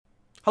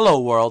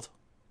Hello, world.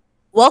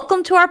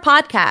 Welcome to our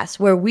podcast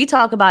where we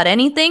talk about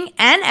anything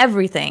and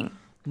everything.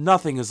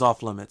 Nothing is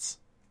off limits.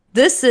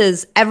 This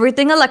is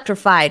Everything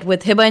Electrified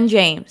with Hiba and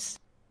James.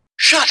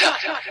 Shut up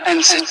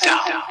and sit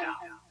down.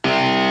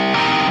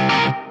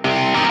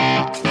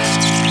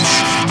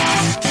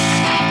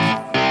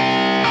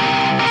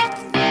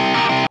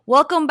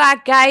 Welcome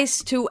back,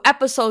 guys, to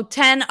episode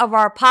 10 of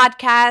our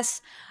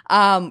podcast.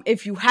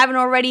 If you haven't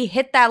already,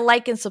 hit that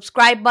like and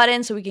subscribe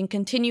button so we can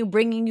continue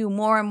bringing you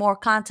more and more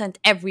content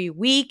every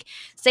week.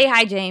 Say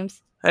hi,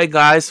 James. Hey,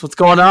 guys, what's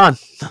going on?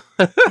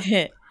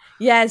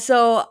 Yeah,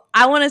 so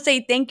I want to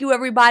say thank you,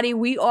 everybody.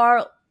 We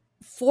are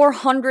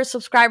 400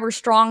 subscribers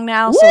strong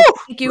now. So Woo!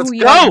 thank you. Let's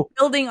We are go!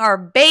 building our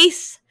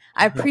base.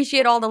 I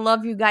appreciate all the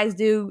love you guys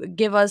do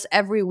give us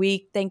every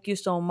week. Thank you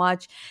so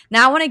much.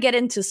 Now I want to get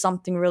into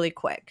something really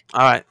quick.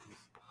 All right.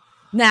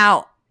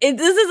 Now, this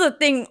is a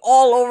thing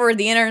all over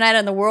the internet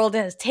and the world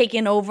that has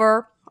taken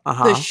over.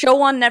 The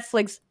show on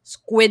Netflix,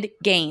 Squid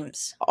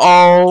Games.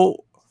 Oh,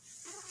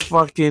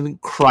 fucking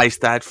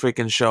Christ, that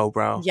freaking show,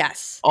 bro.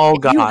 Yes. Oh, If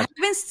you God.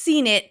 haven't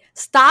seen it,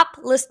 stop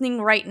listening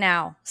right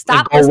now.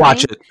 Stop Go listening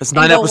watch it. It's and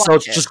 9 go episodes.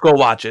 watch it. Just go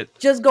watch it.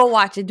 Just go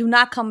watch it. Do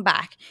not come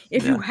back.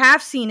 If you Yeah.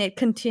 have seen it,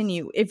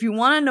 continue. If you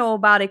want to know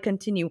about it,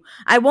 continue.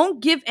 I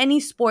won't give any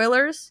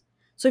spoilers.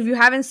 So if you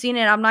haven't seen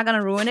it, I'm not going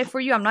to ruin it for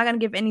you. I'm not going to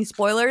give any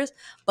spoilers.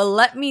 But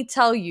let me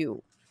tell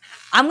you,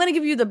 I'm going to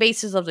give you the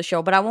basis of the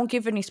show, but I won't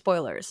give any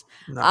spoilers.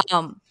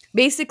 No.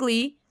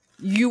 Basically,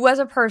 you as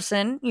a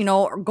person,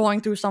 are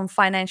going through some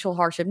financial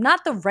hardship.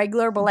 Not the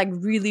regular, but like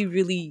really,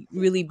 really,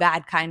 really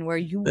bad kind where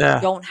you Yeah.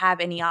 don't have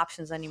any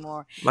options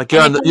anymore. Like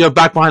And you're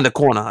back behind the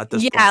corner at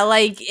this yeah, point.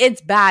 like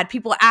it's bad.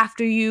 People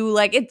after you,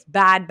 like it's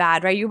bad,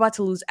 right? You're about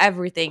to lose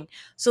everything.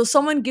 So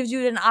someone gives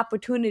you an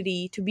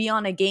opportunity to be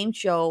on a game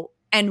show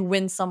and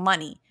win some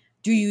money.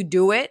 Do you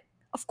do it?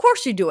 Of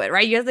course you do it,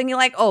 right? You're thinking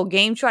like, oh,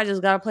 game show, I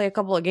just gotta play a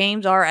couple of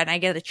games, and I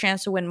get a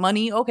chance to win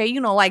money. Okay,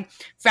 like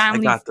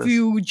Family got this.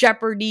 Feud,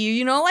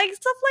 Jeopardy, like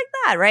stuff like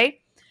that,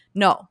 right?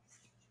 No.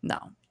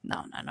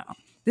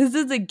 This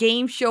is a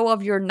game show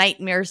of your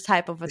nightmares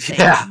type of a thing.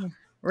 Yeah.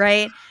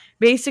 Right?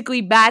 Basically,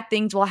 bad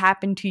things will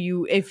happen to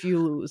you if you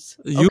lose.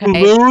 You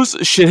okay? lose,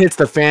 shit hits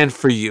the fan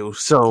for you.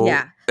 So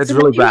Yeah. it's So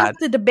really then you bad. have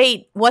to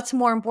debate what's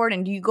more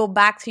important. Do you go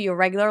back to your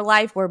regular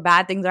life where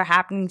bad things are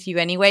happening to you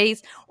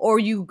anyways? Or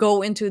you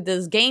go into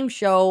this game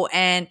show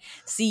and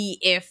see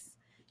if,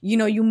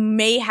 you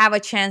may have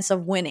a chance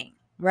of winning,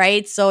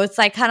 right? So it's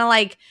like kind of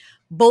like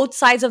both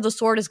sides of the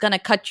sword is going to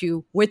cut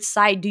you. Which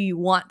side do you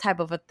want type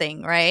of a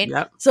thing, right?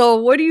 Yep. So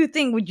what do you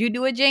think? Would you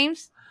do it,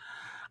 James?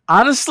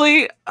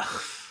 Honestly,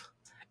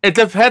 it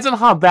depends on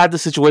how bad the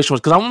situation was.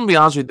 Because I'm gonna be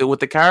honest with you,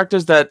 with the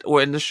characters that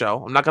were in the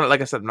show, I'm not gonna,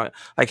 like I said, like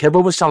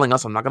Hibbo was telling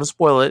us, I'm not gonna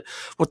spoil it.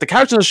 With the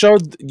characters in the show,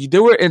 they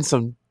were in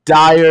some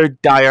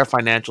dire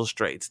financial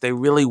straits. They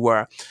really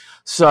were.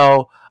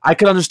 So I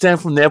can understand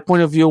from their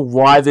point of view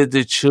why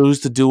they choose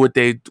to do what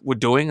they were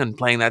doing and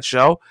playing that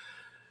show.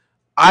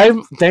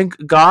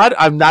 Thank God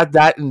I'm not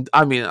that.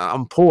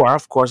 I'm poor,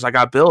 of course. I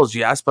got bills,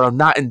 yes, but I'm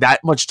not in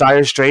that much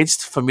dire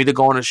straits for me to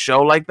go on a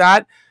show like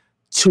that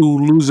to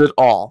lose it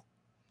all.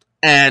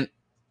 And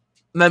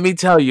let me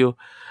tell you,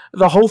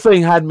 the whole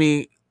thing had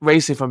me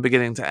racing from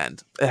beginning to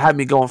end. It had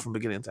me going from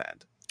beginning to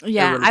end.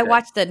 Yeah, really I did.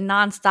 watched it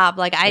nonstop.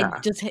 Like Yeah.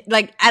 just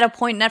like at a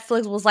point,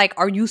 Netflix was like,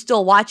 "Are you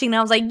still watching?" And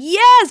I was like,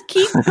 "Yes,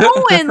 keep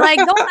going. Like,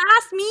 don't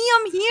ask me.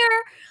 I'm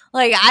here."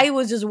 Like I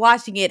was just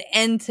watching it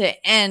end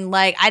to end.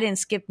 Like I didn't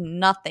skip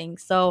nothing.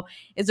 So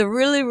it's a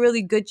really,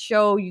 really good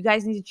show. You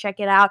guys need to check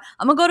it out.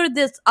 I'm gonna go to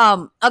this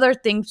other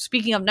thing.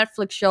 Speaking of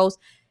Netflix shows,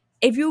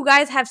 if you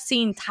guys have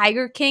seen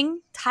Tiger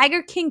King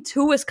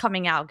 2 is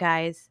coming out,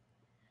 guys.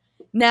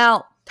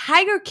 Now,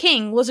 Tiger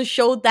King was a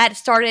show that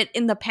started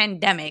in the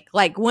pandemic.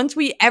 Like once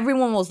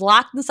everyone was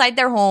locked inside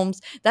their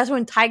homes, that's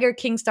when Tiger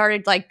King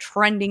started like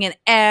trending and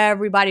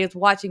everybody was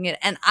watching it.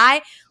 And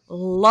I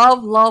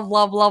love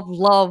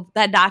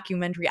that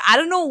documentary. I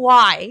don't know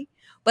why,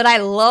 but I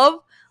love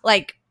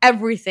like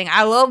everything.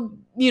 I love,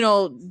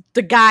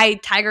 the guy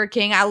Tiger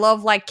King. I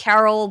love like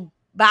Carol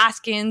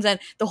Baskins and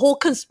the whole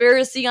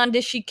conspiracy on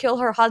did she kill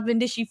her husband?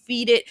 Did she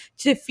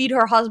feed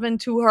her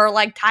husband to her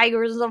like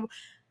tigers?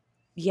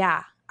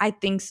 Yeah, I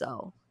think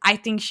so. I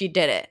think she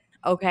did it.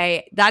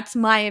 Okay. That's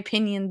my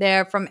opinion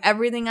there. From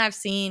everything I've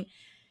seen,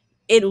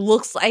 it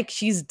looks like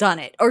she's done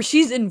it or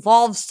she's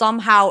involved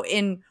somehow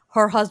in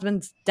her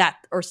husband's death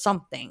or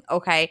something.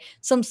 Okay.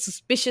 Some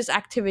suspicious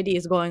activity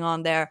is going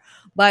on there.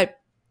 But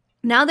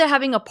now they're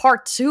having a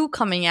part 2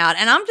 coming out.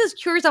 And I'm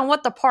just curious on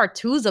what the part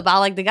 2 is about.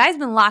 Like the guy's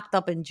been locked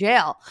up in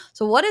jail.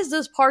 So what is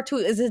this part 2?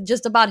 Is it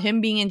just about him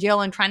being in jail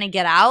and trying to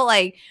get out?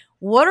 Like,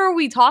 what are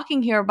we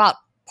talking here about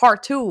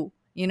part 2?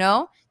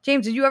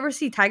 James, did you ever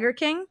see Tiger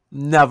King?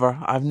 Never.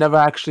 I've never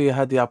actually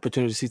had the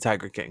opportunity to see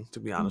Tiger King, to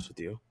be honest with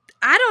you.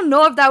 I don't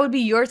know if that would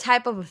be your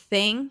type of a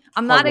thing.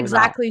 I'm not Probably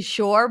exactly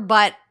sure,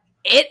 but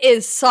it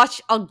is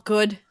such a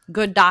good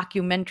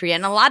documentary.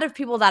 And a lot of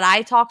people that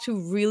I talked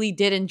to really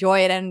did enjoy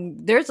it.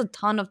 And there's a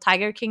ton of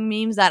Tiger King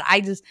memes that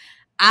I just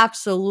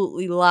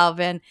absolutely love.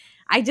 And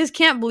I just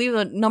can't believe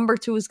that number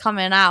 2 is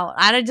coming out.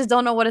 I just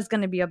don't know what it's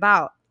going to be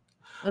about.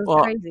 It's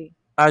Well, crazy.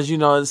 as you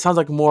know, it sounds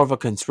like more of a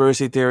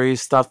conspiracy theory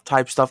stuff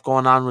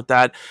going on with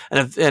that.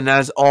 And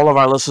as all of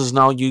our listeners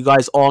know, you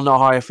guys all know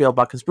how I feel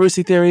about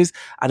conspiracy theories.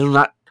 I do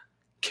not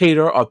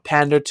cater or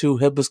pander to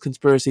Hibba's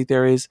conspiracy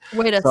theories.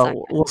 Wait a So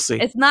second. we'll see.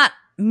 It's not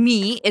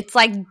me. It's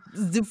like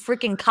the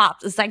freaking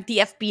cops. It's like the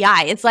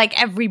FBI. It's like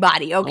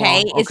everybody.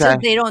 Okay. Oh, It's just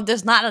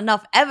there's not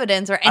enough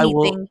evidence or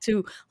anything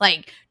to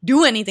like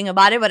do anything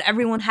about it. But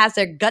everyone has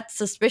their gut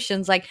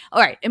suspicions. Like,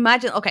 all right,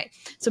 imagine. Okay,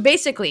 so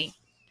basically,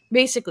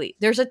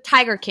 there's a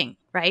Tiger King,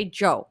 right,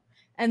 Joe,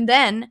 and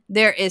then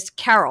there is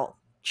Carol.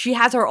 She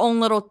has her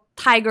own little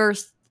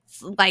tigers,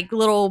 like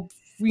little.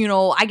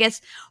 I guess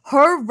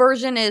her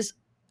version is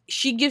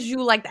she gives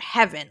you like the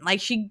heaven,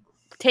 like she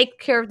take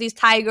care of these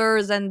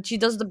tigers and she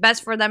does the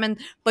best for them,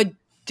 but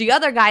the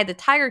other guy, the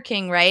Tiger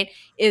King, right,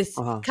 is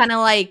kind of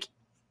like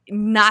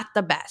not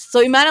the best.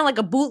 So imagine like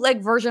a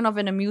bootleg version of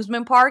an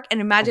amusement park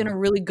and imagine a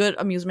really good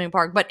amusement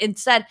park, but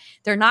instead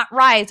they're not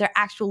rides, they're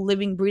actual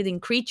living breathing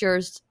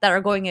creatures that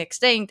are going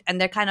extinct and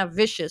they're kind of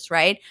vicious,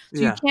 right?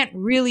 So you can't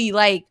really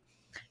like,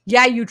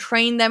 yeah, you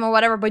train them or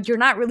whatever, but you're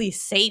not really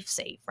safe,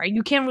 right?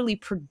 You can't really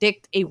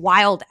predict a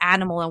wild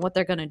animal and what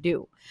they're gonna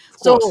do.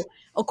 So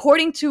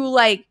according to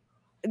like,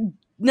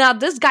 now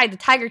this guy, the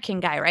Tiger King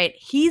guy, right?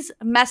 He's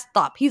messed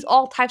up. He's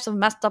all types of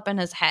messed up in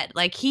his head.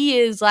 Like he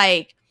is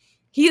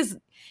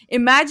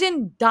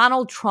imagine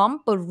Donald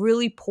Trump, but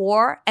really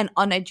poor and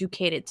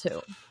uneducated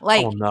too.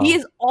 Like he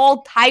is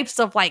all types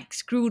of like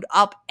screwed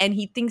up and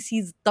he thinks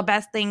he's the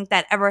best thing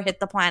that ever hit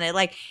the planet.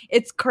 Like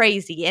it's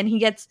crazy. And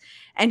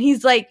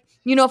he's like,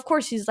 of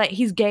course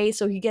he's gay.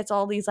 So he gets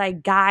all these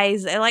like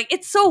guys and like,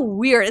 it's so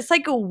weird. It's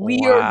like a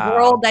weird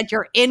world that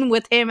you're in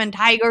with him and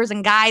tigers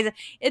and guys.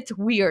 It's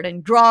weird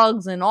and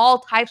drugs and all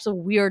types of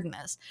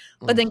weirdness.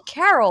 But then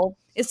Carol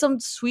is some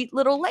sweet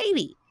little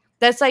lady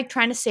that's like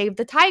trying to save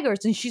the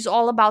tigers and she's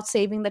all about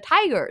saving the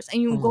tigers.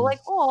 And you go like,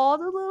 oh,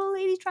 the little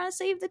lady's trying to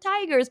save the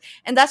tigers.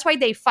 And that's why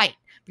they fight.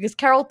 Because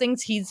Carol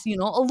thinks he's,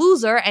 a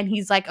loser and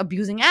he's like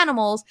abusing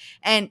animals.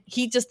 And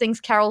he just thinks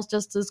Carol's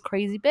just this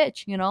crazy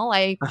bitch,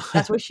 like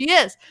that's what she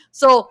is.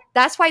 So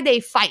that's why they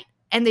fight.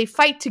 And they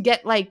fight to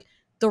get like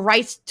the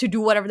rights to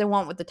do whatever they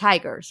want with the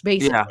tigers,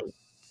 basically. Yeah.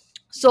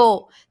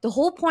 So the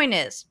whole point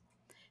is,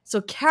 so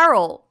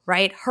Carol,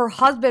 right, her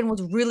husband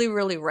was really,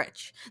 really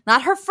rich.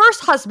 Not her first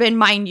husband,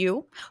 mind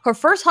you. Her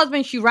first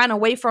husband she ran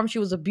away from. She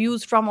was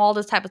abused from, all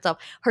this type of stuff.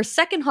 Her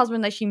second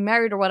husband that she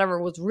married or whatever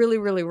was really,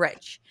 really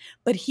rich.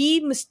 But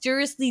he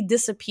mysteriously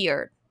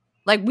disappeared.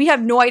 Like, we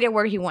have no idea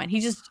where he went.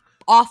 He's just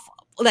off.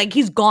 Like,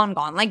 he's gone.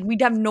 Like, we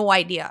have no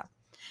idea.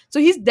 So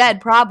he's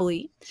dead,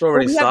 probably. It's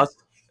already sus.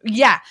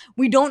 Yeah,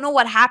 we don't know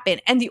what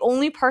happened. And the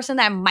only person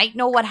that might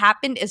know what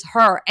happened is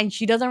her. And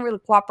she doesn't really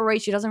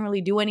cooperate. She doesn't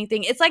really do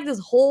anything. It's like this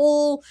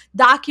whole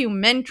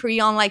documentary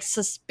on like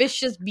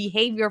suspicious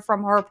behavior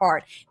from her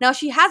part. Now,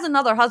 she has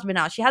another husband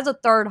now. She has a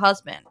third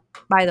husband,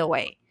 by the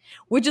way,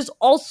 which is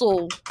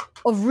also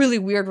a really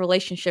weird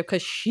relationship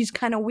because she's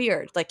kind of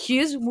weird. Like, she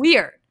is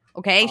weird,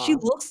 okay? She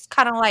looks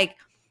kind of like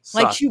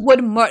she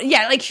would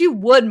she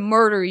would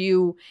murder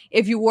you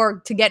if you were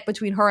to get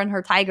between her and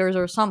her tigers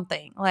or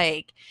something.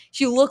 Like,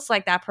 she looks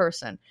like that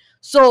person.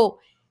 So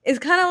it's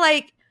kind of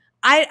like,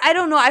 I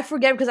don't know, I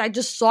forget because I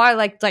just saw it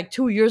like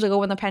 2 years ago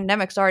when the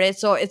pandemic started.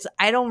 So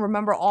I don't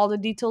remember all the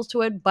details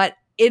to it, but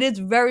it is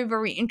very,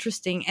 very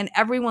interesting. And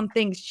everyone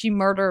thinks she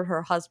murdered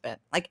her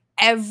husband. Like,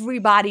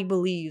 everybody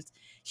believes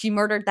she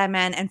murdered that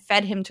man and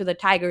fed him to the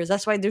tigers.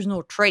 That's why there's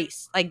no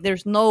trace. Like,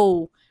 there's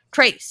no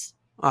trace.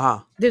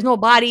 There's no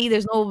body,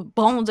 there's no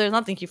bones, there's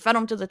nothing. She fed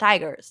them to the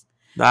tigers.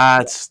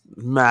 That's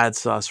mad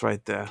sauce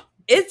right there.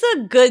 It's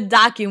a good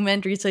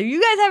documentary. So if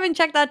you guys haven't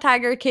checked out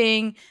Tiger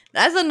King,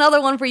 that's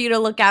another one for you to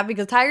look at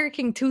because Tiger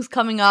King 2's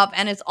coming up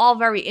and it's all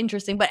very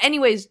interesting. But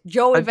anyways,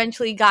 Joe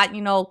eventually got,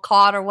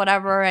 caught or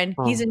whatever, and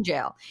he's in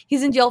jail.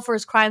 He's in jail for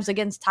his crimes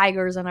against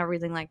tigers and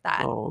everything like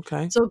that. Oh,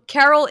 okay. So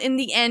Carol in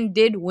the end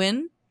did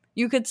win.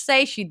 You could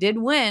say she did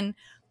win,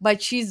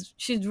 but she's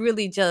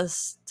really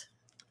just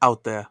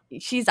out there.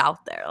 She's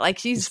out there. Like,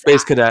 she's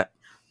Space Cadet.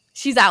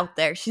 She's out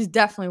there. She's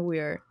definitely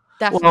weird.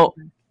 Definitely. Well,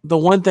 the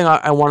one thing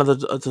I wanted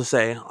to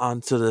say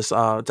onto this,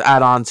 to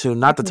add on to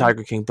not the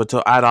Tiger King, but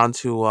to add on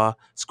to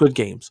Squid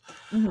Games.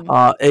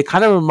 It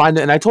kind of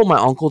reminded, and I told my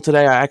uncle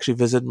today, I actually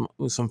visited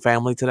with some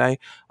family today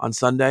on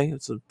Sunday.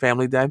 It's a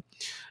family day.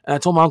 And I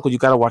told my uncle, you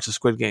got to watch the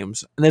Squid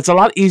Games. And it's a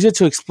lot easier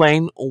to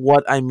explain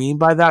what I mean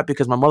by that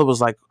because my mother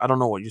was like, I don't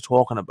know what you're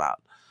talking about.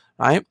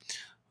 Right?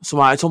 So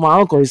I told my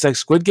uncle, he's like,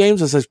 Squid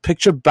Games? It says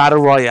picture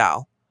Battle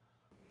Royale.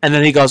 And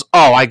then he goes,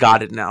 oh, I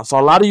got it now. So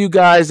a lot of you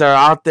guys that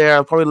are out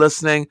there probably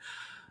listening,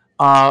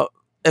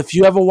 if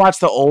you ever watch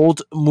the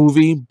old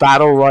movie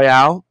Battle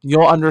Royale,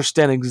 you'll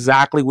understand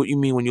exactly what you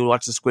mean when you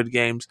watch the Squid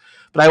Games.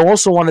 But I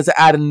also wanted to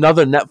add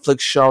another Netflix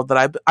show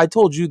that I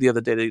told you the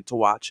other day to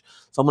watch.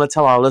 So I'm going to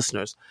tell our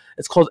listeners.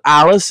 It's called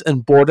Alice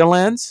in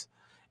Borderlands,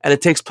 and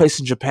it takes place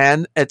in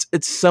Japan. It's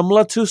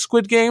similar to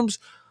Squid Games.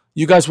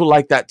 You guys will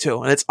like that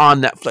too, and it's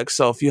on Netflix.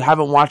 So if you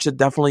haven't watched it,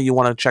 definitely you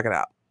want to check it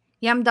out.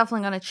 Yeah, I'm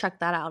definitely gonna check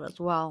that out as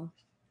well.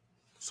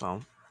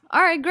 So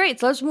All right, great.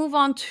 So let's move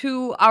on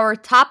to our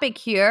topic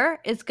here.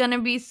 It's gonna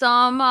be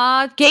some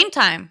game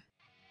time.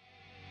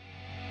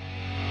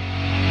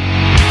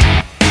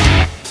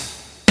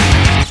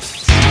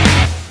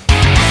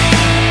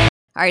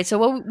 All right, so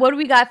what do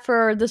we got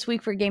for this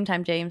week for game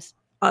time, James?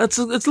 it's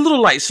a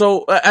little light.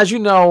 So as you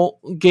know,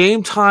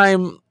 game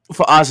time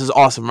for us is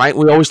awesome, right?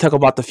 We always talk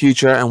about the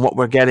future and what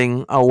we're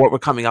getting, what we're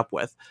coming up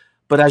with.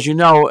 But as you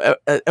know,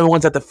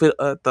 everyone's at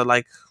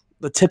the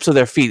tips of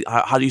their feet.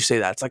 How do you say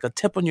that? It's like a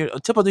tip of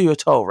your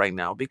toe right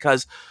now,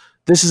 because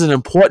this is an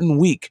important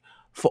week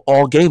for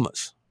all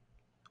gamers.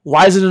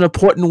 Why is it an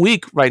important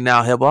week right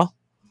now, Hiba?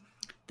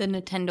 The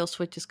Nintendo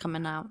Switch is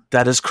coming out.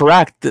 That is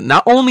correct.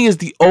 Not only is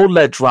the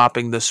OLED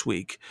dropping this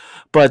week,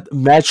 but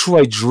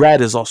Metroid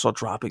Dread is also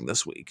dropping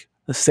this week.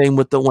 The same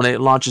with when it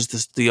launches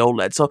the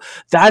OLED. So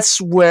that's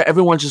where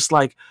everyone's just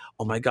like,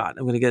 oh my God,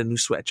 I'm going to get a new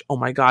Switch. Oh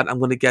my God, I'm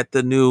going to get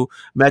the new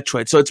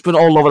Metroid. So it's been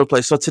all over the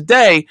place. So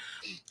today,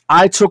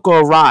 I took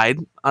a ride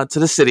to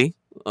the city,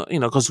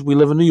 because we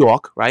live in New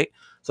York, right?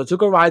 So I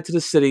took a ride to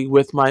the city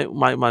with my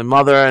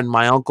mother and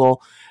my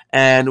uncle,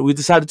 and we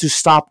decided to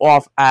stop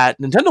off at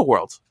Nintendo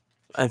World.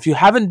 If you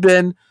haven't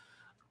been,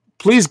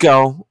 please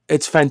go.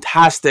 It's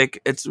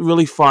fantastic. It's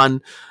really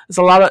fun. It's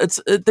a lot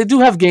of they do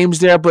have games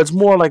there, but it's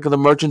more like the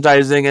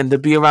merchandising and to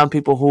be around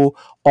people who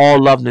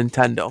all love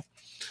Nintendo.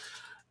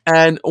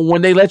 And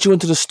when they let you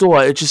into the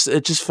store, it's just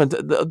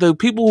the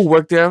people who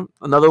work there.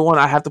 Another one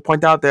I have to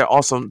point out, they're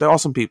awesome. They're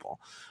awesome people.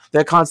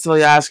 They're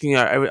constantly asking,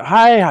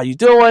 "Hi, how you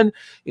doing?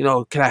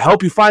 Can I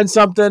help you find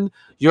something?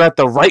 You're at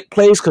the right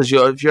place because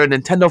if you're a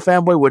Nintendo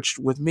fanboy, which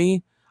with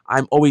me,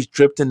 I'm always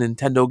dripped in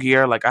Nintendo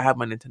gear. Like I have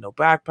my Nintendo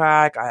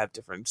backpack, I have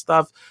different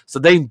stuff, so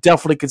they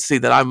definitely could see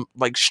that I'm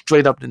like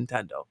straight up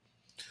Nintendo."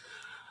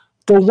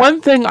 The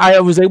one thing I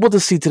was able to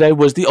see today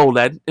was the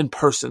OLED in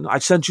person. I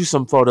sent you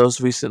some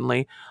photos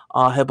recently,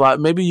 Hiba.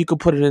 Maybe you could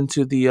put it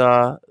into the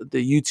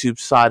YouTube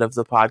side of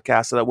the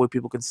podcast so that way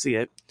people can see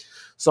it.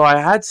 So I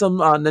had some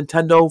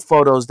Nintendo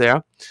photos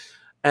there,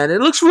 and it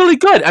looks really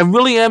good. I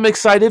really am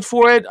excited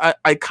for it.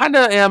 I kind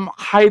of am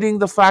hiding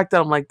the fact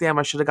that I'm like, damn,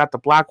 I should have got the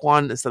black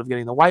one instead of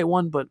getting the white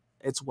one, but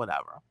it's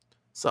whatever.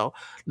 So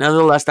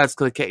nevertheless, that's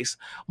the case.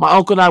 My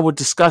uncle and I were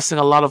discussing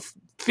a lot of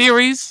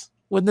theories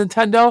with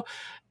Nintendo,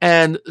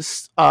 and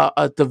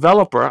a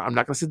developer, I'm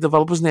not going to say the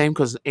developer's name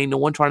because ain't no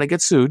one trying to get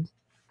sued,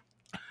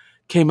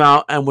 came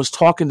out and was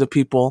talking to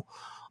people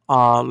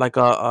like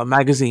a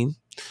magazine,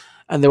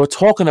 and they were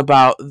talking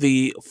about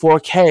the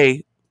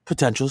 4K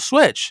potential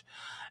Switch.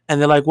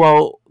 And they're like,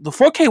 well, the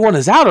 4K one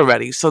is out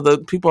already. So the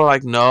people are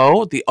like,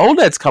 no, the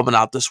OLED's coming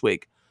out this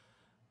week.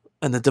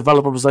 And the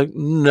developer was like,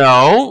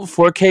 no,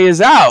 4K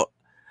is out.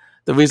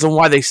 The reason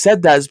why they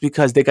said that is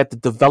because they got the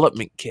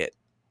development kit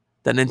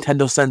that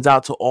Nintendo sends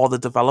out to all the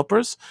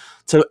developers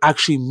to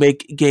actually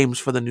make games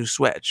for the new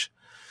Switch.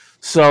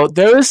 So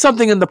there is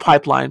something in the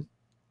pipeline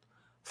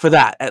for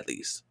that, at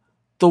least.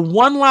 The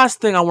one last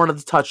thing I wanted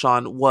to touch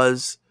on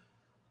was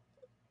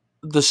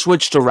the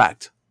Switch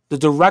Direct. The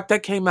Direct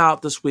that came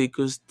out this week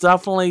was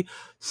definitely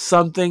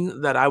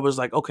something that I was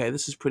like, okay,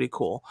 this is pretty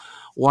cool.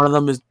 One of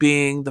them is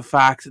being the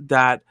fact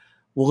that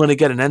we're going to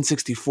get an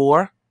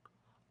N64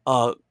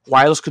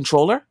 wireless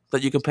controller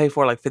that you can pay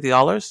for like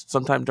 $50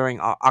 sometime during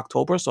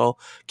October. So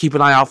keep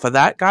an eye out for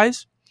that,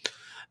 guys.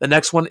 The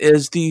next one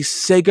is the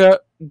Sega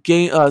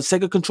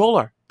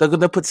controller. They're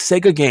going to put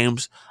Sega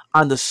games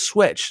on the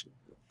Switch.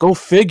 Go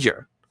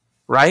figure,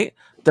 right?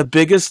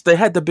 They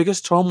had the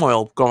biggest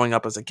turmoil growing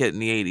up as a kid in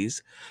the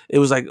 80s. It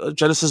was like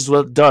Genesis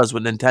does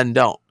what Nintendo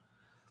don't.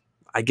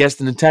 I guess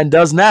the Nintendo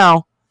does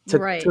now.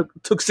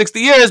 Took 60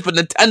 years, but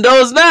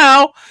Nintendo is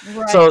now.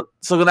 Right. So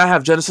gonna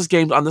have Genesis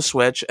games on the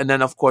Switch, and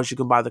then of course you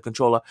can buy the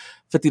controller,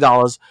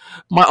 $50.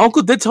 My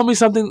uncle did tell me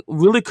something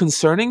really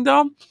concerning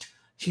though.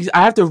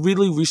 I have to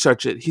really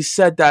research it. He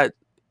said that.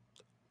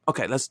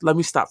 Okay, let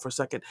me stop for a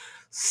second.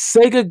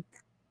 Sega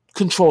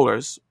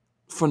controllers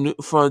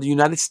for the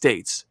United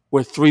States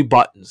were 3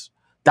 buttons.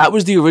 That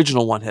was the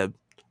original one, Hib.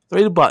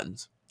 3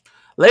 buttons.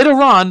 Later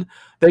on,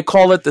 they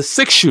call it the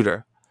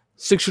 6-shooter.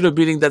 6-shooter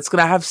meaning that's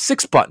gonna have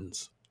 6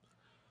 buttons.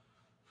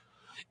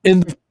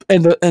 In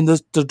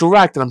the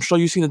Direct, and I'm sure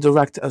you've seen the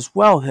Direct as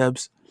well,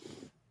 Hibbs,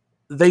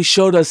 they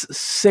showed us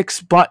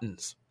 6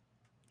 buttons.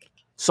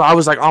 So I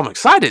was like, oh, I'm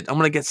excited. I'm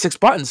going to get 6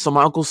 buttons. So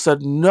my uncle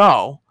said,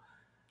 no,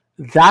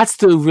 that's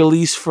the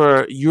release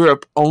for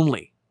Europe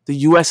only. The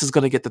US is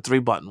going to get the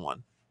 3-button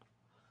one.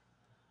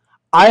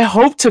 I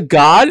hope to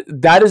God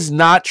that is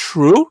not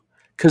true,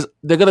 because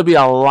there are going to be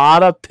a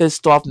lot of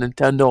pissed off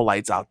Nintendo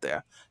lights out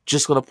there.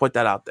 Just going to put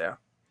that out there.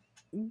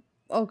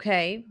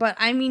 Okay, but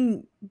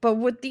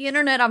with the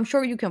internet, I'm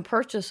sure you can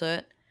purchase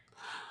it.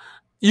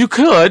 You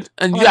could,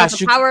 and yes,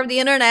 the power of the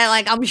internet.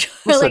 Like I'm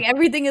sure, like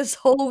everything is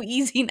so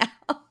easy now.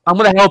 I'm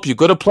gonna help you.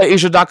 Go to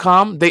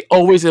PlayAsia.com. They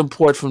always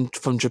import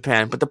from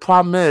Japan, but the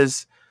problem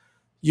is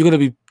you're gonna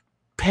be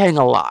paying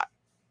a lot.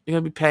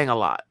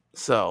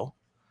 So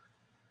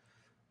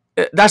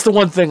that's the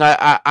one thing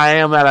I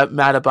am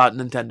mad about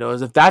Nintendo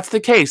is if that's the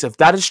case, if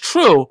that is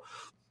true,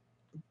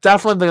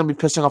 definitely they're gonna be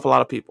pissing off a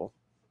lot of people.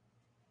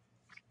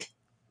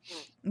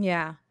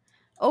 Yeah.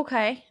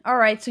 Okay. All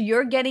right. So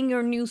you're getting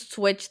your new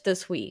Switch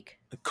this week.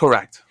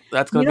 Correct.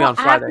 That's gonna You be know, on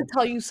I have Friday. to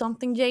tell you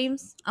something,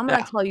 James. I'm gonna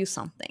Yeah. tell you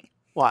something.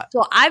 What?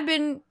 So I've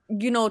been,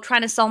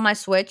 trying to sell my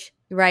Switch,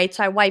 right?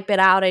 So I wipe it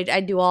out.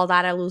 I do all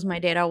that. I lose my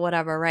data,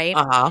 whatever, right?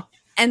 Uh-huh.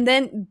 And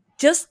then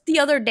just the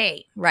other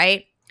day,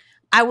 right?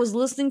 I was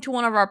listening to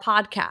one of our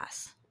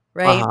podcasts,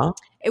 right? Uh-huh.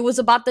 It was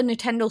about the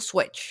Nintendo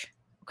Switch,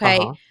 okay?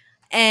 Uh-huh.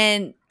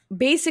 And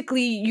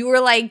basically you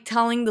were like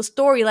telling the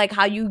story, like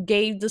how you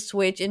gave the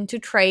Switch into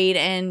trade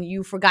and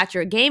you forgot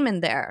your game in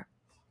there,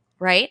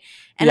 right?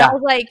 And Yeah. I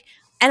was like,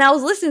 and I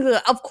was listening to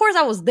it. Of course,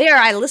 I was there.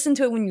 I listened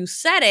to it when you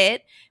said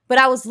it, but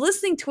I was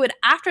listening to it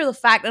after the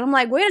fact. And I'm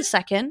like, wait a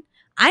second.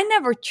 I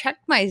never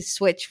checked my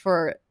Switch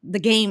for the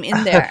game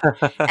in there.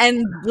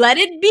 And let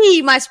it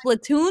be, my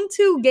Splatoon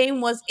 2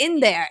 game was in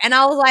there. And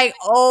I was like,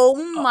 oh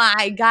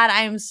my God,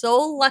 I am so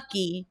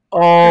lucky.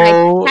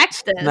 Oh, I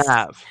checked this.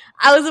 snap.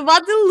 I was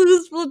about to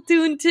lose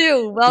Splatoon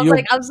 2. But I was You-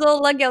 like, I'm so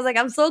lucky. I was like,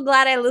 I'm so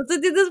glad I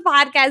listened to this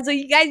podcast. So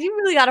you guys, you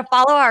really got to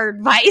follow our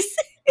advice.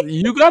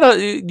 You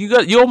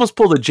almost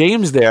pulled a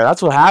James there.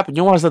 That's what happened.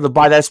 You almost had to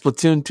buy that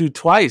Splatoon 2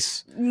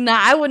 twice. Nah,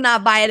 I would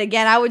not buy it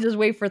again. I would just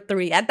wait for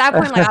 3. At that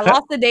point, like I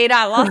lost the data,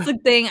 I lost the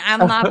thing. I'm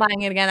not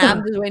buying it again.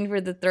 I'm just waiting for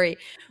the 3.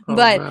 Oh,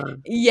 But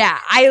man. yeah,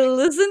 I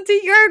listened to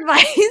your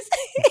advice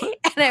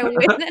and I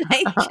went and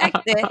I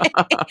checked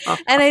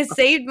it and I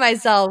saved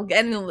myself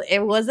and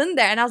it wasn't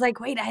there. And I was like,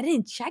 wait, I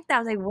didn't check that. I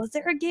was like, was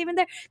there a game in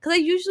there? Because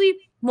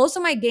most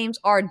of my games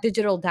are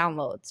digital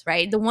downloads,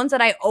 right? The ones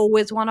that I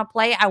always want to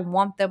play, I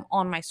want them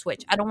on my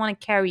Switch. I don't want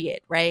to carry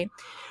it, right?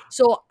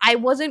 So I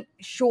wasn't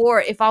sure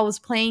if I was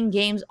playing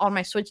games on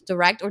my Switch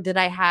Direct or did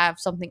I have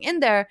something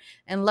in there.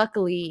 And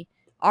luckily,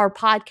 our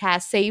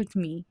podcast saved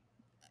me.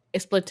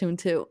 It's Splatoon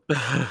 2.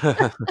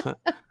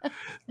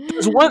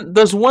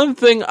 There's one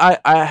thing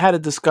I had a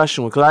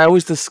discussion with, because I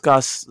always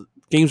discuss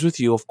games with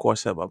you, of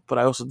course, Emma, but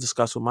I also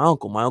discuss with my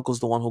uncle. My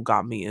uncle's the one who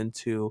got me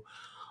into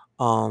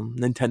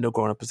Nintendo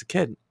growing up as a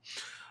kid.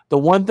 The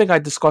one thing I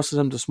discussed with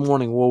him this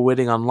morning, we were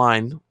waiting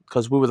online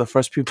because we were the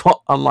first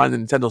people online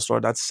in the Nintendo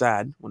store. That's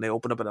sad when they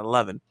opened up at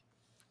 11.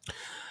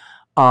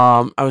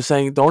 I was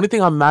saying the only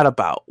thing I'm mad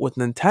about with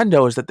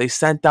Nintendo is that they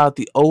sent out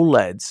the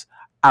OLEDs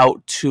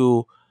out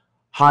to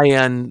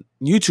high-end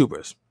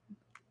YouTubers.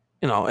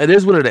 It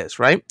is what it is,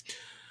 right?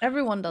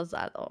 Everyone does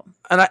that though.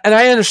 And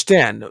I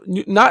understand.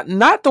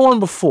 Not the one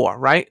before,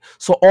 right?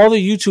 So all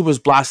the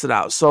YouTubers blasted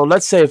out. So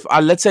let's say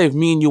if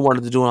me and you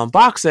wanted to do an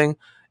unboxing,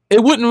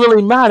 it wouldn't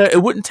really matter.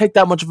 It wouldn't take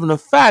that much of an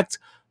effect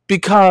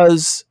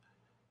because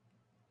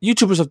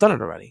YouTubers have done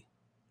it already.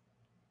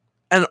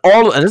 And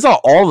it's not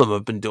all of them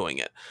have been doing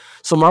it.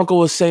 So my uncle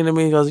was saying to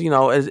me, he goes,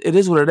 it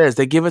is what it is.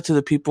 They give it to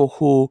the people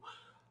who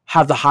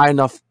have the high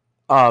enough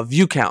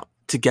view count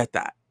to get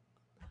that.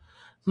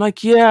 I'm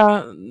like,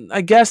 yeah,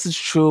 I guess it's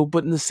true,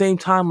 but in the same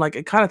time, like,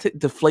 it kind of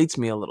deflates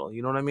me a little.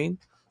 You know what I mean?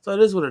 So it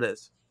is what it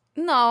is.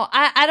 No,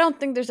 I don't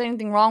think there's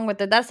anything wrong with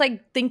it. That's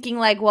like thinking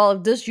like, well,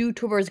 if this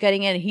YouTuber is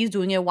getting it and he's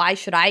doing it, why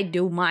should I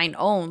do mine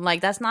own?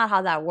 Like, that's not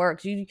how that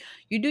works. You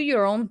do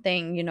your own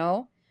thing,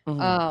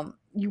 Mm-hmm.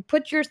 You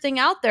put your thing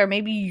out there.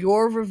 Maybe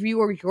your review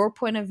or your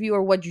point of view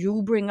or what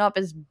you bring up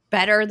is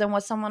better than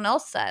what someone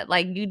else said.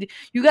 Like,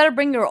 you got to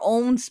bring your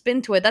own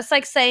spin to it. That's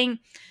like saying,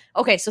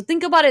 okay, so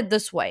think about it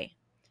this way.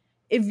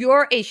 If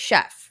you're a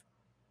chef,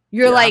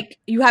 you're like,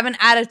 you have an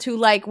attitude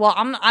like, well,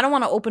 I don't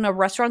want to open a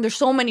restaurant. There's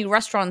so many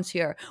restaurants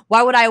here.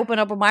 Why would I open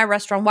up my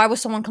restaurant? Why would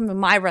someone come to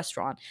my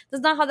restaurant?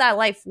 That's not how that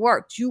life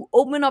works. You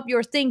open up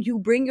your thing. You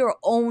bring your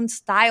own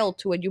style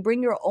to it. You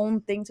bring your own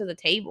thing to the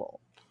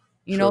table.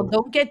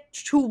 Don't get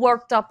too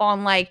worked up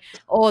on like,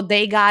 oh,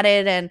 they got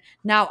it. And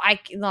now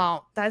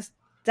that's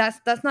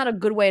not a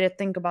good way to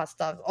think about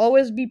stuff.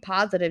 Always be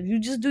positive. You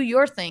just do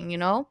your thing,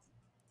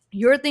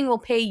 Your thing will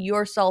pay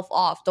yourself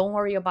off. Don't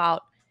worry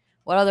about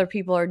what other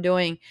people are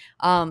doing.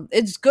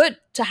 It's good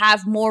to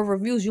have more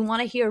reviews. You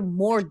want to hear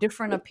more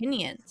different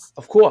opinions.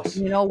 Of course.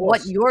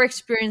 What your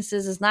experience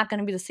is not going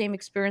to be the same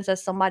experience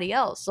as somebody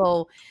else.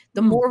 So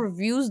the more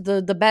reviews,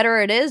 the better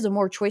it is, the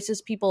more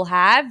choices people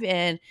have.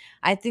 And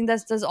I think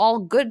that's all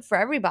good for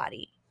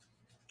everybody.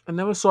 I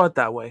never saw it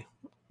that way.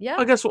 Yeah.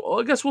 I guess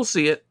we'll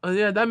see it.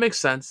 Yeah, that makes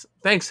sense.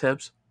 Thanks,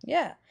 Hibbs.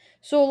 Yeah.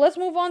 So let's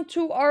move on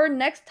to our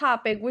next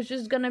topic, which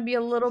is going to be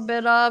a little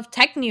bit of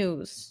tech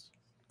news.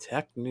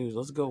 Tech news.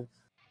 Let's go.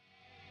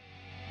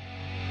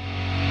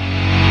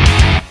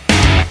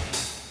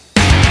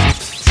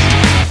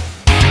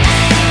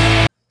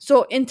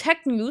 So in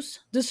tech news,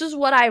 this is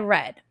what I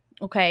read.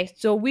 Okay.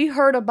 So we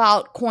heard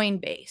about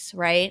Coinbase,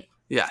 right?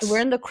 Yes. So we're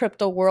in the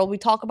crypto world. We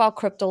talk about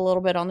crypto a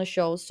little bit on the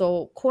show.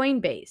 So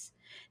Coinbase.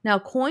 Now,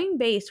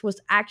 Coinbase was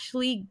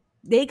actually,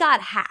 they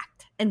got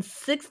hacked and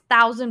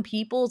 6,000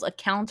 people's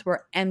accounts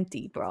were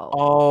empty, bro.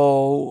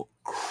 Oh,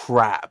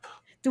 crap.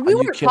 Dude, we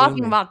were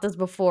talking about this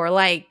before.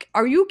 Like,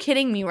 are you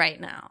kidding me right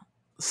now?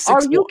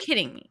 Are you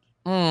kidding me?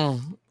 All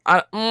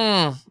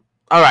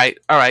right.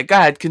 Go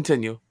ahead.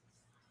 Continue.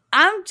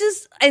 I'm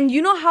just, and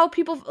you know how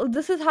people,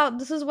 this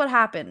is what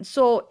happened.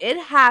 So it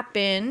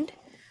happened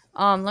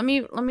Let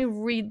me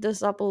read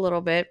this up a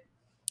little bit.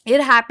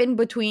 It happened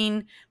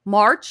between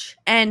March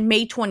and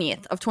May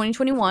 20th of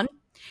 2021.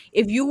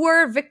 If you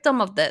were a victim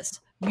of this,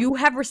 you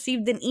have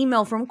received an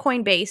email from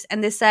Coinbase,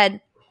 and this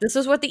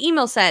is what the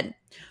email said.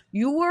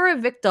 You were a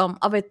victim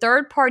of a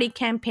third-party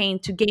campaign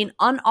to gain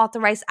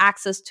unauthorized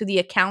access to the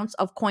accounts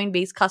of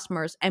Coinbase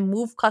customers and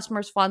move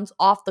customers' funds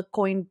off the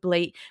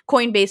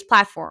Coinbase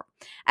platform.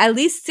 At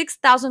least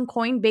 6,000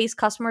 Coinbase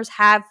customers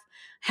have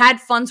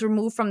had funds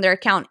removed from their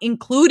account,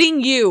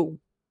 including you,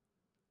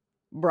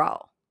 bro.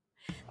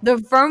 The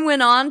firm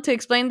went on to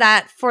explain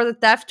that for the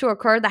theft to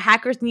occur, the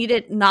hackers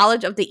needed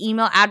knowledge of the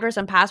email address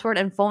and password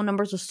and phone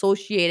numbers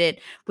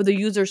associated with the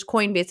user's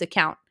Coinbase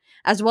account,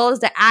 as well as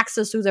the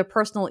access to their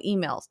personal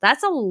emails.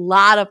 That's a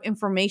lot of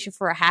information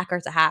for a hacker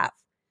to have.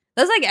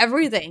 That's like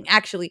everything,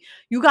 actually.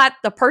 You got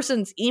the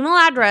person's email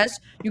address,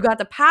 you got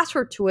the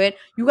password to it,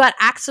 you got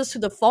access to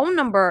the phone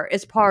number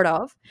it's part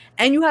of,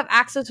 and you have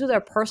access to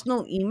their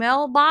personal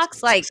email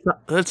box. Like,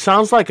 It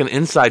sounds like an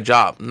inside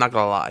job. I'm not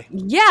gonna lie.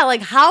 yeah,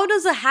 like how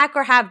does a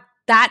hacker have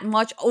that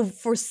much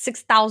for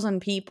 6,000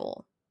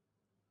 people?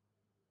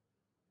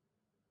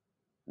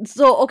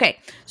 So, okay.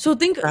 So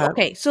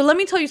so let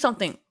me tell you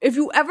something. If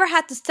you ever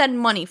had to send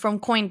money from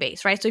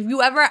Coinbase, right? So if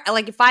you ever,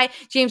 like if I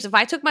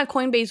took my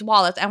Coinbase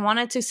wallet and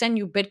wanted to send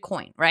you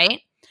Bitcoin,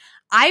 right?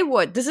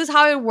 This is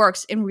how it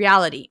works in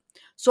reality.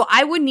 So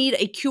I would need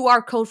a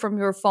QR code from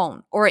your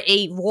phone or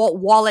a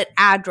wallet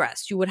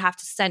address you would have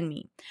to send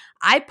me.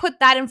 I put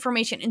that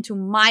information into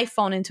my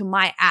phone, into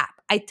my app.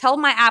 I tell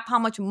my app how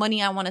much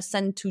money I want to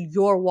send to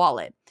your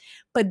wallet.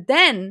 But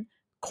then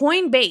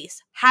Coinbase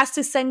has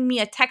to send me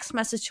a text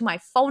message to my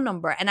phone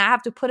number, and I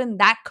have to put in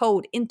that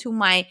code into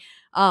my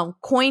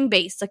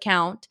Coinbase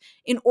account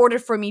in order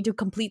for me to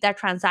complete that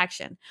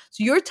transaction.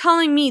 So you're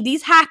telling me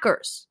these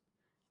hackers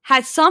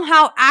had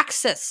somehow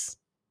access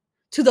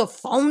to the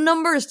phone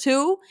numbers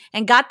too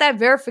and got that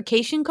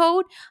verification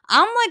code?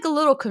 I'm like a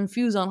little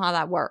confused on how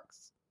that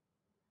works.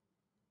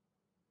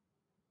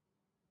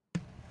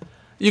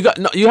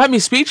 You had me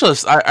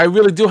speechless. I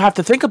really do have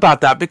to think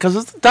about that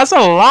because that's a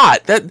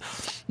lot. That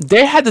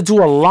they had to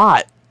do a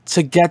lot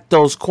to get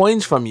those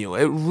coins from you.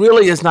 It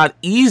really is not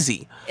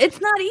easy.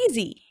 It's not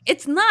easy.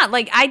 It's not.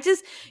 Like, I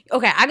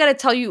got to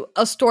tell you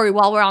a story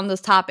while we're on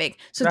this topic.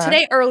 So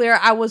today earlier,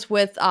 I was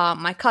with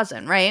my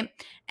cousin, right?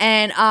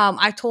 And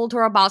I told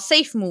her about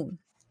SafeMoon,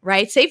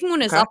 right?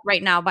 SafeMoon is up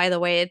right now, by the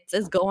way.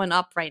 It's going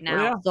up right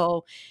now. Yeah.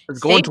 So it's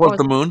going towards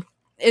the moon.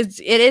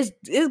 It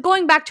is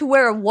going back to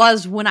where it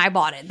was when I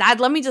bought it.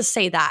 Let me just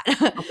say that.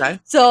 Okay.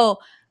 So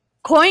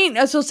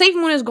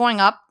SafeMoon is going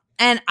up,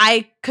 and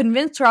I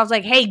convinced her. I was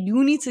like, "Hey,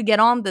 you need to get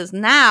on this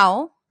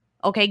now.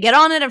 Okay, get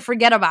on it and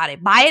forget about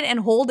it. Buy it and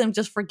hold and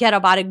just forget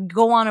about it.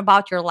 Go on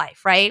about your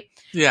life, right?"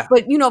 Yeah.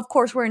 But, of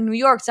course, we're in New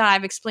York, so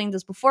I've explained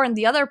this before in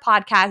the other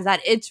podcast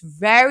that it's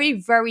very,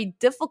 very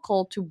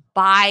difficult to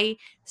buy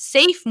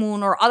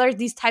SafeMoon or other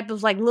these types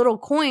of like little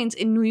coins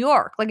in New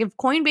York. Like if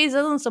Coinbase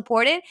doesn't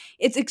support it,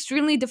 it's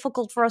extremely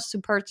difficult for us to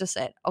purchase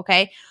it,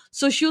 okay?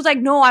 So she was like,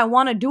 "No, I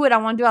want to do it. I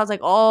want to do it." I was like,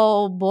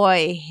 "Oh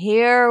boy,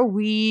 here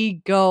we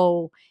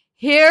go.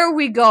 Here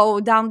we go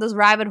down this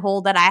rabbit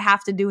hole that I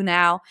have to do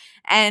now."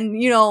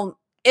 And,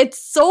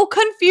 it's so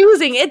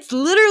confusing. It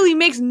literally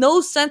makes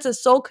no sense.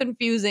 It's so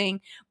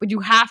confusing, but you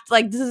have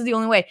to, this is the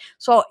only way.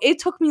 So it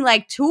took me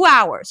like 2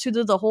 hours to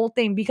do the whole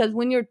thing because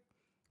when you're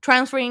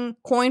transferring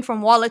coin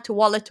from wallet to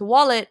wallet to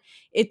wallet,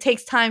 it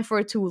takes time for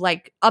it to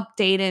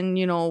update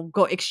and,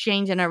 go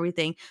exchange and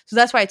everything. So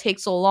that's why it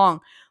takes so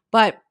long.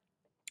 But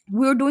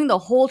we were doing the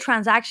whole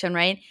transaction,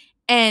 right?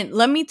 And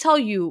let me tell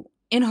you,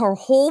 in her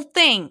whole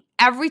thing,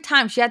 every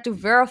time she had to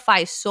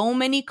verify so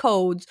many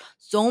codes,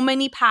 so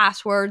many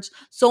passwords,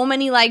 so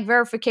many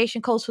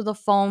verification codes to the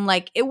phone.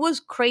 It was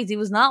crazy. It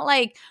was not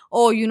like,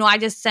 oh, I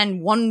just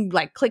send one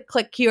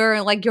click here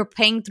and you're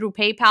paying through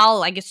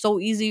PayPal. It's so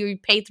easy. Or you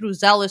pay through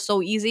Zelle. It's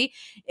so easy.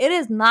 It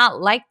is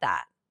not like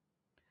that.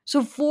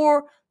 So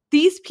for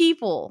these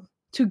people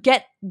to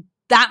get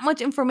that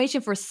much information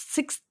for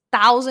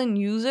 6,000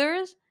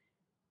 users,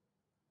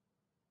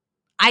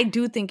 I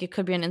do think it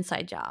could be an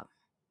inside job.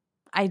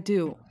 I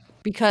do.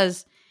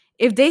 Because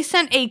if they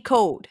sent a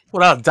code,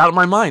 without a doubt in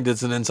my mind,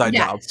 it's an inside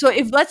job. So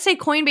if, let's say,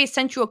 Coinbase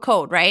sent you a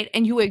code, right?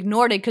 And you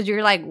ignored it because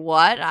you're like,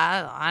 what?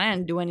 I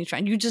didn't do any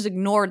trying. You just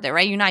ignored it,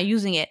 right? You're not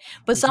using it.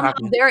 But somehow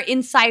their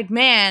inside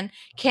man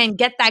can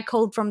get that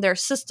code from their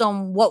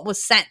system, what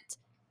was sent,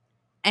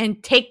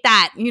 and take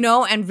that,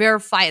 and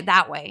verify it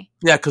that way.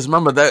 Yeah, because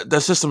remember, the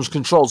system's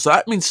controlled. So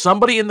that means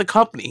somebody in the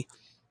company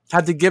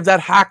had to give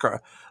that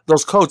hacker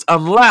those codes,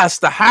 unless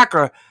the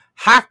hacker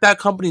hacked that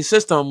company's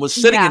system, was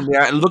sitting in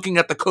there and looking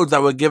at the codes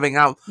that were giving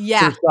out to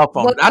the cell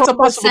phone. That's a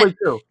possibility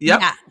too. Yep.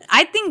 Yeah,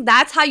 I think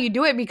that's how you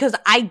do it, because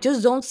I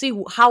just don't see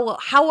how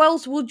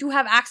else would you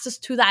have access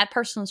to that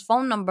person's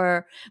phone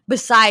number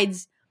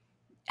besides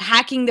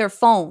hacking their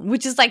phone,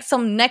 which is like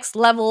some next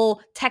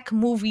level tech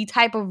movie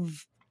type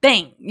of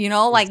thing,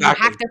 exactly. You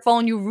hack their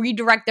phone, you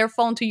redirect their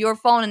phone to your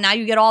phone, and now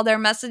you get all their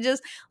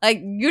messages.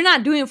 You're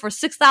not doing it for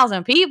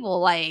 6,000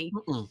 people.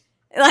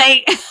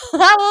 Like,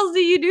 how else do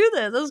you do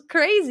this? That's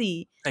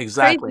crazy.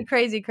 Exactly.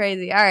 Crazy.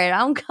 All right,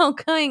 I'm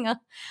going.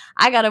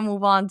 I gotta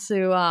move on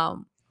to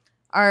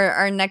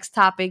our next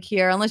topic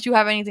here. Unless you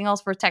have anything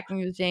else for tech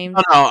news, James.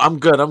 No, I'm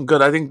good.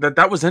 I think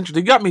that was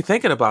interesting. You got me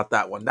thinking about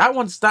that one. That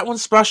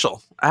one's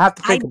special. I have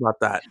to think about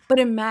that. But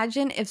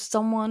imagine if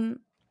someone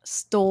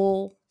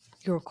stole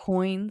your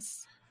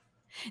coins.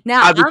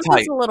 Now, I'm just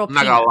a little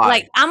peanut.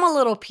 Like, I'm a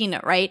little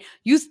peanut, right?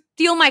 You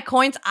steal my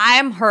coins,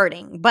 I'm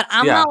hurting. But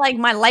I'm not like,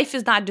 my life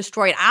is not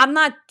destroyed. I'm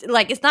not,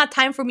 like, it's not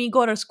time for me to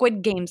go to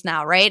Squid Games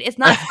now, right? It's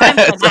not time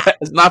for that.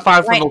 It's not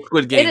time for no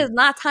Squid Games. It is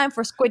not time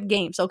for Squid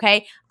Games,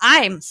 okay?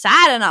 I'm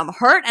sad and I'm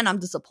hurt and I'm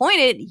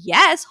disappointed.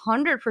 Yes,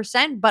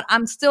 100%. But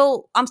I'm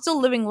still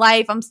living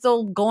life. I'm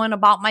still going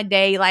about my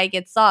day. Like,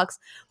 it sucks.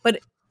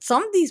 But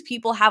some of these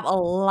people have a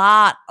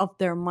lot of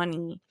their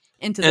money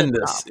into this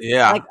stuff.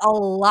 Yeah. Like, a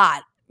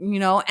lot. You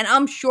know, and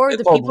I'm sure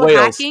the people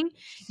hacking,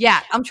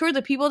 I'm sure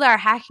the people that are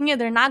hacking it,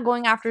 they're not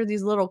going after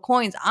these little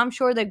coins. I'm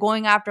sure they're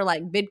going after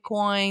like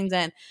Bitcoins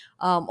and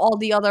all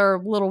the other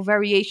little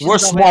variations. We're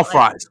small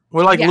fries.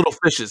 We're like little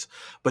fishes.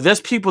 But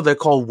there's people that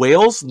call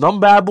whales,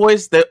 them bad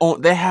boys. They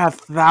have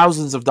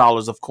thousands of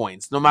dollars of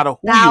coins, no matter who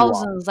you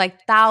are. Like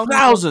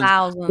thousands.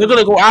 They're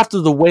gonna go after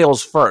the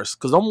whales first,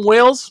 because them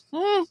whales,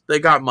 they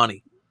got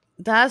money.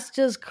 That's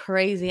just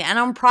crazy, and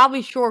I'm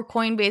probably sure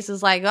Coinbase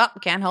is like, oh,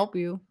 can't help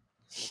you.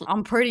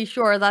 I'm pretty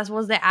sure that's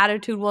what the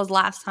attitude was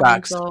last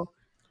time.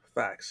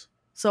 Facts.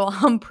 So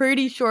I'm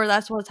pretty sure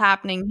that's what's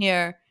happening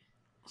here.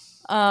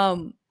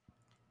 All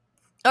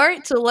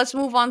right, so let's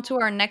move on to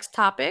our next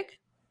topic.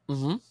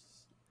 Mm-hmm.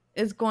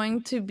 It's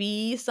going to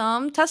be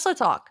some Tesla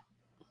talk.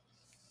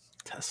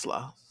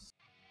 Tesla.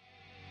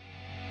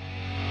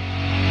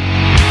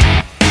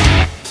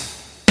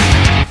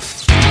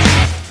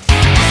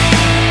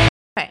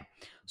 Okay,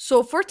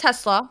 so for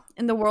Tesla,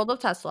 in the world of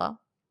Tesla,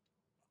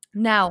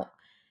 now,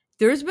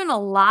 there's been a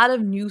lot of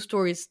news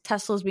stories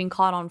Tesla's being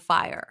caught on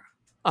fire.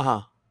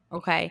 Uh-huh.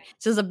 Okay? It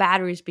says the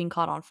battery's being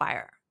caught on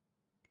fire.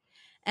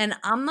 And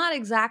I'm not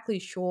exactly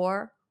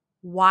sure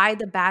why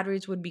the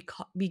batteries would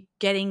be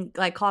getting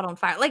like caught on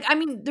fire. Like, I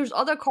mean, there's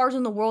other cars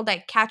in the world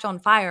that catch on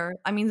fire.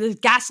 I mean, there's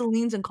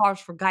gasolines in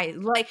cars for guys.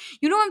 Like,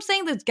 you know what I'm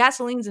saying? There's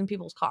gasolines in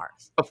people's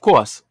cars. Of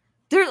course.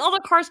 There's other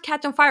cars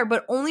catch on fire,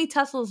 but only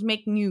Teslas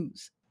make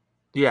news.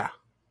 Yeah.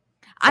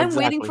 I'm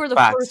waiting for the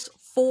first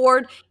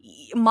Ford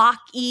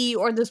Mach-E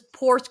or this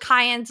Porsche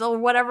Cayenne or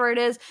whatever it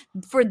is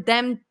for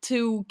them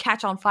to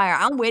catch on fire.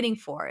 I'm waiting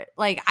for it.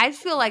 Like, I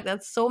feel like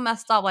that's so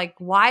messed up. Like,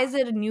 why is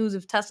it a news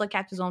if Tesla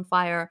catches on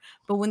fire,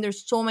 but when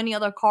there's so many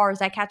other cars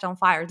that catch on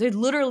fire? There's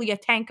literally a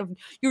tank of,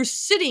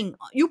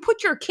 you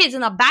put your kids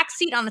in a back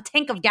seat on a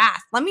tank of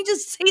gas. Let me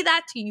just say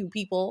that to you,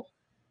 people.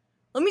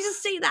 Let me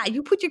just say that.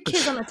 You put your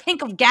kids on a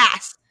tank of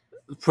gas.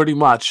 Pretty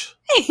much.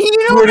 You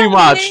know Pretty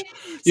much. Saying?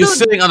 You're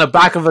sitting on the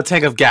back of a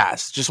tank of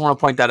gas. Just want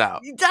to point that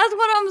out. That's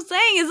what I'm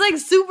saying. It's like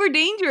super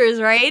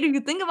dangerous, right? If you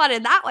think about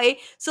it that way.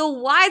 So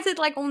why is it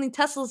like only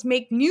Teslas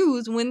make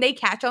news when they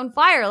catch on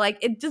fire? Like,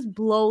 it just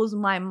blows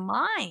my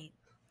mind.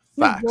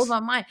 It blows my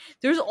mind.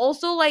 There's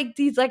also like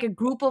these, like a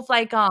group of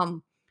like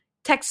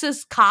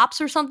Texas cops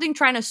or something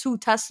trying to sue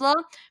Tesla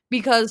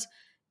because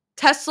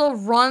Tesla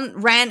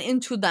ran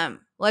into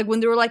them. Like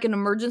when they were like an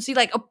emergency,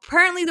 like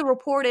apparently the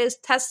report is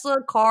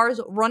Tesla cars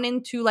run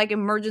into like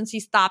emergency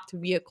stopped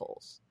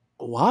vehicles.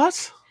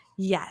 What?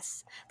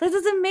 Yes. That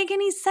doesn't make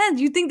any sense.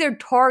 You think they're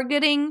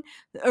targeting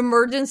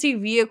emergency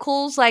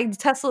vehicles? Like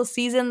Tesla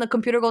sees it and the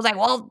computer goes like,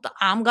 well,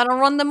 I'm going to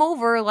run them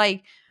over.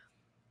 Like,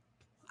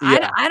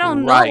 yeah, I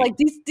don't know. Like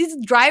these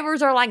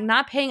drivers are like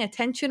not paying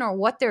attention or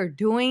what they're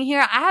doing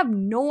here. I have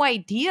no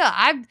idea.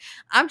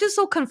 I'm just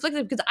so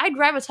conflicted because I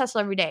drive a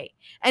Tesla every day,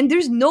 and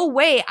there's no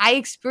way I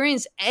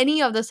experience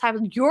any of this type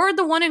of. You're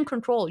the one in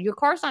control. Your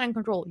car's not in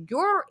control.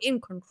 You're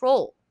in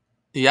control.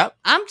 Yep.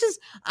 I'm just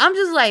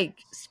like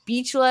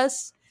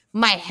speechless.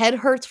 My head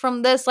hurts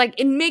from this. Like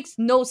it makes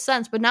no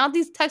sense. But now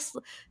these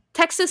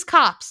Texas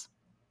cops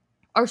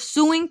are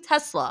suing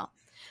Tesla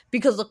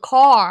because the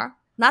car.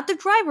 Not the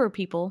driver,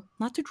 people.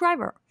 Not the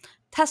driver.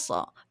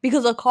 Tesla.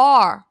 Because a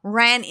car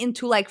ran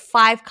into like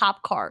 5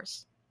 cop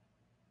cars.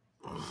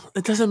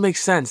 It doesn't make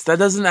sense. That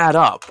doesn't add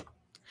up.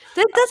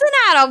 That doesn't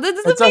add up. That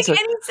doesn't make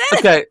any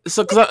sense. Okay,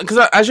 so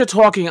because as you're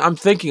talking, I'm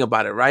thinking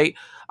about it, right?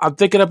 I'm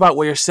thinking about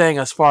what you're saying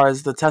as far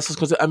as the Tesla's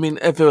concerned. I mean,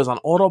 if it was on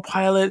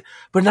autopilot,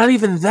 but not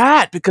even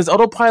that, because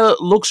autopilot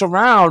looks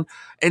around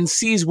and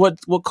sees what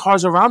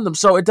cars are around them.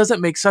 So it doesn't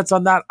make sense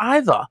on that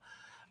either.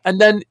 And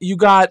then you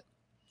got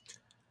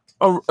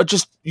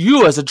just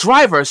you as a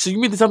driver. So you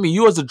mean to tell me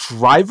you as a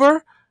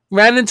driver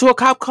ran into a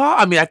cop car?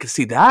 I mean, I can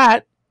see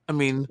that. I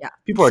mean,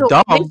 people are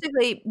dumb.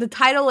 Basically, the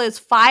title is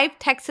 5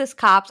 Texas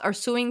cops are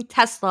suing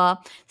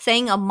Tesla,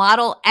 saying a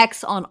Model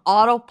X on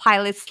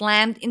autopilot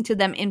slammed into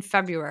them in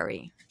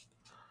February.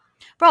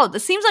 Bro,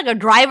 this seems like a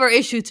driver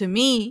issue to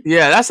me.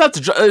 Yeah, that's not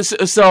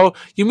the so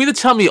you mean to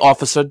tell me,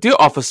 dear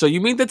officer,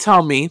 you mean to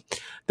tell me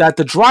that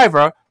the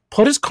driver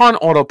put his car on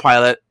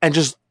autopilot and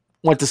just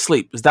went to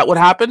sleep? Is that what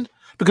happened?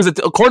 Because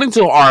according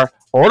to our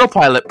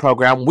autopilot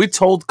program, we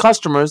told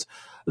customers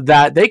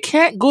that they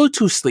can't go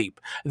to sleep.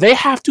 They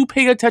have to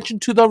pay attention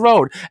to the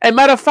road. And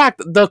matter of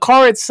fact, the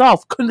car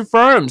itself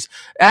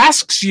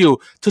asks you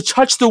to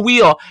touch the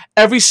wheel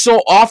every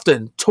so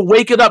often to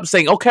wake it up,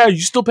 saying, "Okay, are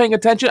you still paying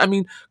attention?" I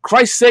mean,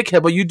 Christ's sake,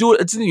 but you do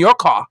it. It's in your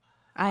car.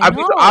 I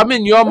know. I'm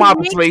in your It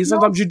Model makes 3. no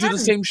Sometimes you do the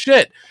sense. same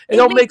shit. It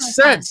don't make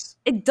sense.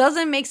 It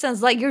doesn't make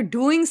sense. Like, you're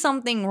doing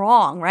something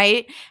wrong,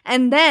 right?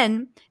 And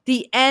then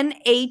the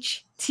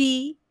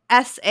NHTSA,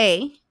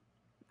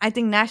 I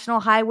think National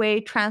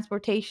Highway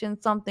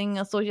Transportation something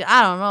association,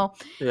 I don't know,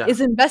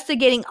 is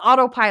investigating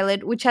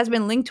Autopilot, which has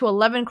been linked to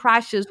 11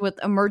 crashes with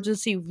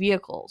emergency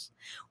vehicles.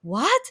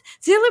 What?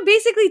 So they're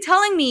basically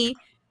telling me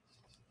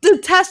the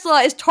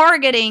Tesla is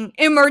targeting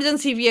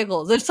emergency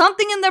vehicles. There's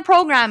something in their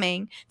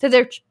programming that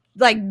they're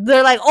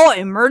like, oh,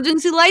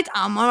 emergency lights,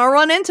 I'm gonna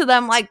run into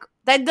them. Like,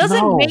 that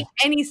doesn't make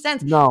any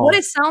sense. No. What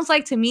it sounds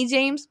like to me,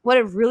 James, what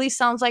it really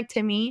sounds like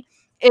to me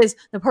is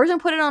the person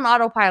put it on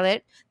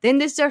autopilot, then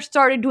they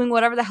started doing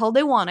whatever the hell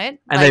they wanted.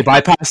 And they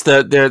bypassed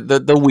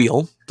the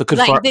wheel, the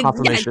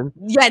confirmation.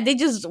 Yeah, they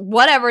just,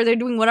 whatever, they're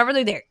doing whatever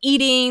they're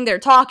eating, they're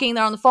talking,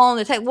 they're on the phone,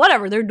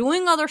 whatever, they're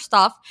doing other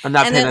stuff. And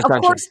then, attention.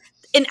 Of course,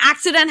 an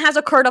accident has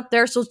occurred up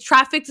there, so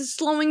traffic is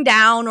slowing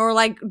down or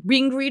like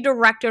being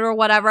redirected or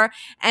whatever,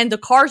 and the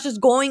car's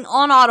just going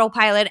on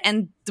autopilot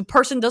and the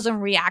person doesn't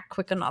react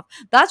quick enough.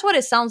 That's what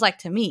it sounds like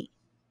to me.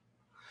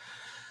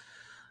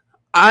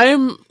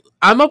 I'm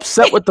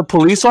upset with the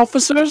police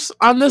officers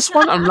on this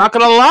one. I'm not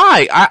gonna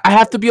lie. I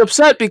have to be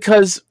upset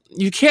because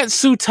you can't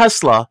sue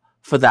Tesla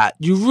for that.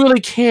 You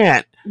really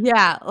can't.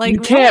 Yeah, like, you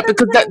can't,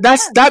 because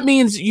that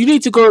means you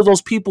need to go to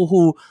those people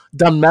who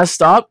done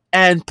messed up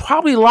and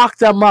probably lock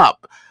them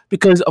up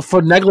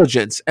for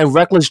negligence and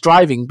reckless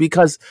driving,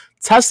 because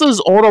Tesla's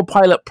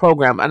autopilot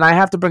program, and I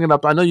have to bring it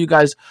up, I know you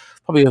guys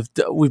probably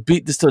we've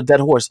beat this to a dead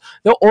horse.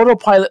 Their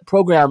autopilot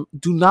program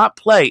do not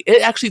play.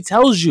 It actually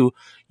tells you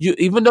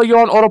even though you're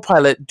on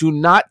autopilot, do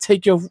not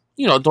take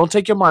don't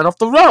take your mind off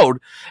the road.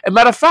 And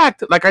matter of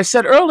fact, like I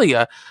said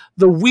earlier,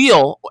 the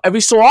wheel every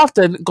so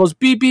often goes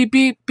beep beep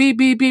beep beep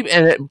beep beep,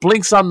 and it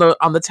blinks on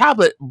the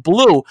tablet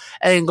blue,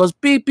 and it goes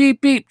beep beep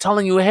beep,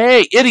 telling you,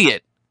 "Hey,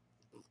 idiot,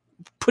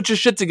 put your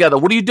shit together.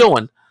 What are you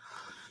doing?"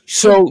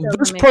 So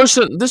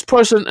this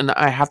person, and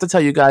I have to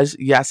tell you guys,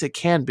 yes, it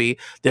can be.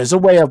 There's a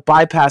way of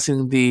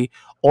bypassing the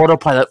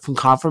autopilot from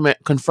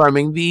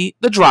confirming the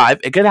drive.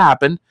 It could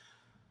happen.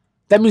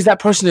 That means that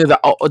person either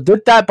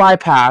did that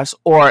bypass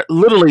or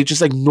literally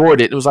just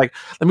ignored it. It was like,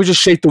 let me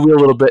just shake the wheel a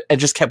little bit,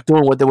 and just kept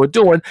doing what they were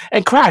doing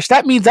and crashed.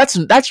 That means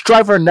that's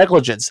driver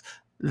negligence.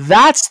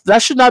 That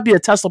should not be a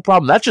Tesla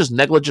problem. That's just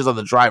negligence on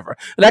the driver.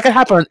 And that can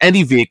happen on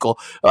any vehicle.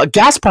 A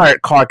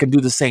gas-powered car can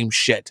do the same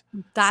shit.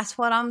 That's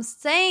what I'm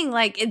saying.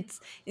 Like, it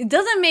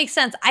doesn't make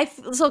sense.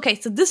 So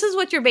this is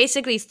what you're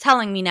basically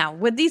telling me now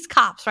with these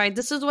cops, right?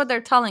 This is what they're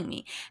telling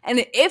me.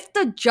 And if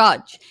the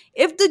judge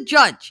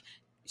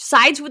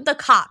sides with the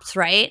cops,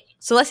 right?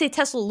 So let's say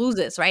Tesla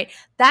loses, right?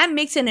 That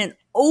makes it an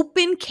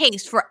open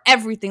case for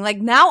everything. Like,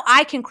 now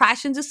I can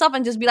crash into stuff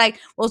and just be like,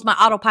 well, it's my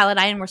autopilot.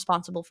 I am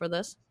responsible for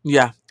this.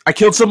 Yeah. I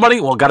killed somebody?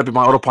 Well, gotta be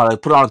my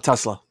autopilot. Put it on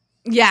Tesla.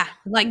 Yeah.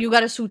 Like, you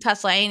gotta sue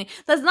Tesla.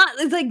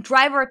 It's like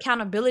driver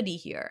accountability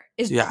here.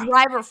 It's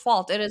driver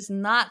fault. It is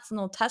not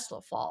no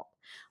Tesla fault.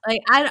 Like,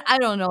 I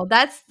don't know.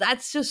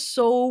 That's just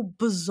so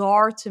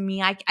bizarre to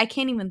me. I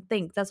can't even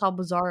think. That's how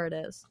bizarre it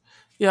is.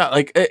 Yeah,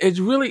 like it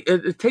really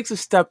it takes a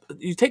step.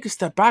 You take a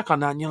step back on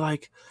that, and you're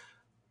like,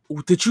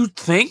 did you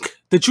think?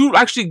 Did you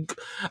actually?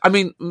 I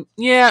mean,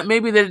 yeah,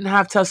 maybe they didn't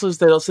have Teslas,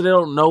 so they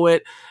don't know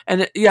it.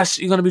 And yes,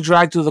 you're going to be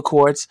dragged through the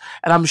courts,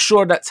 and I'm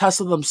sure that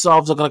Tesla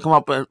themselves are going to come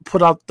up and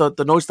put out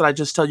the notes that I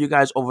just tell you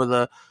guys over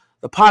the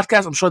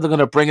podcast. I'm sure they're going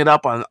to bring it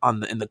up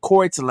in the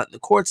courts and let the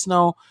courts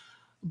know.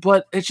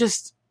 But it's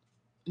just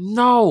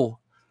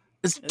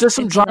there's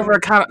some driver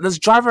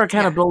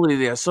accountability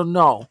there. So it's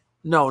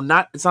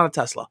not a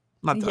Tesla.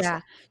 Not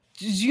Tesla.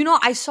 Yeah.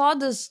 I saw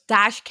this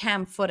dash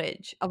cam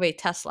footage of a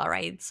Tesla,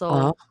 right?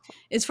 So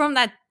it's from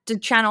the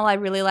channel I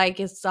really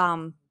like. It's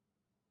Wham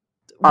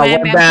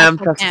Bam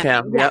Tesla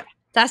Cam. Yeah.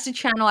 That's the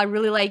channel. I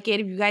really like it.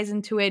 If you guys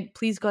into it,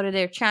 please go to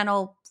their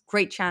channel.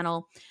 Great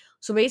channel.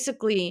 So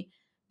basically,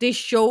 they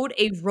showed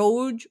a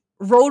road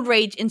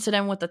rage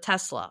incident with the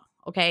Tesla.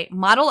 Okay.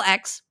 Model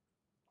X.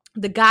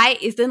 The guy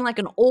is in like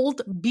an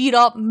old beat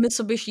up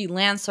Mitsubishi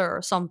Lancer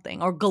or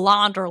something, or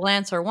Galant or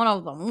Lancer, one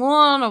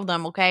of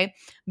them, okay?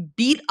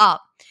 Beat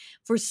up.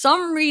 For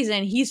some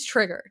reason, he's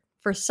triggered.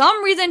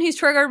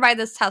 By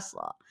this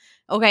Tesla.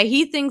 Okay,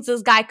 he thinks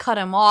this guy cut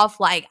him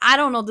off. Like, I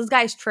don't know, this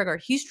guy's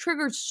triggered. He's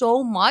triggered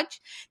so much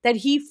that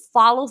he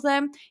follows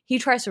them. He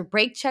tries to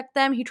brake check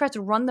them. He tries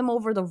to run them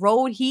over the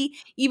road. He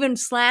even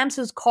slams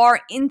his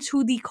car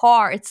into the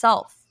car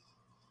itself.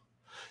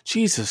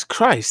 Jesus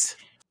Christ.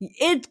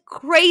 It's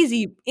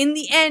crazy. In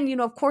the end,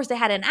 of course, they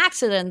had an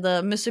accident.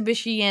 The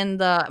Mitsubishi and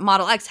the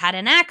Model X had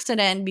an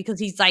accident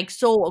because he's like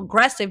so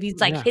aggressive. He's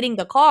like hitting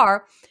the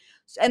car.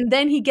 And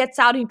then he gets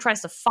out and he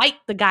tries to fight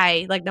the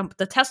guy, like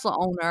the Tesla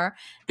owner.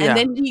 And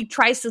then he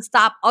tries to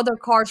stop other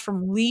cars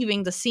from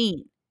leaving the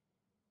scene.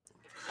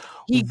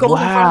 He goes in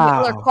front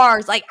of the other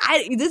cars. Like,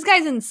 this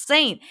guy's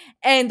insane.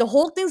 And the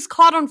whole thing's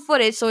caught on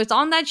footage. So it's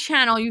on that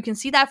channel. You can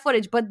see that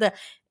footage. But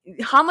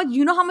how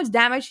much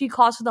damage he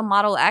caused to the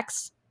Model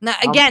X? Now,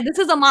 again, this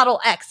is a Model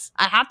X.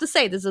 I have to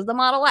say, this is the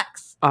Model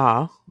X.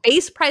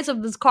 Base price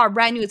of this car,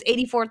 brand new, is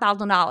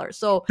 $84,000.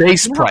 So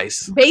base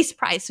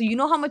price. So you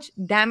know how much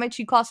damage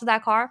he caused to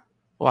that car?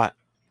 What?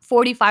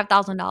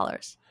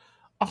 $45,000.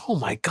 Oh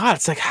my God!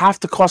 It's like half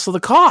the cost of the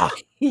car.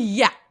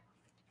 Yeah,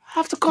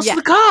 half the cost of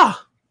the car.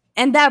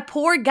 And that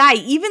poor guy,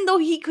 even though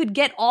he could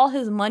get all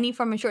his money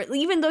from insurance,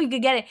 even though he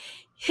could get it,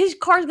 his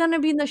car's gonna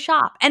be in the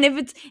shop. And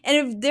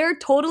if they're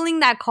totaling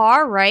that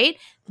car, right,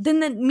 then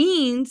that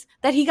means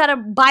that he gotta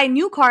buy a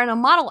new car and a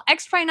Model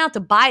X right now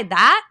to buy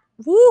that.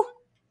 Woo!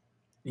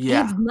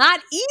 Yeah, it's not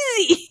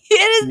easy.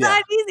 It is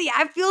not easy.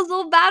 I feel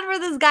so bad for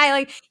this guy.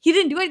 Like, he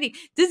didn't do anything.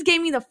 This gave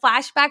me the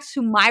flashbacks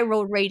to my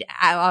road rage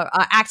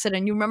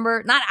accident. You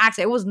remember? Not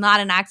accident. It was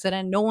not an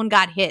accident. No one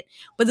got hit.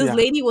 But this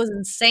lady was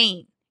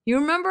insane. You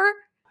remember?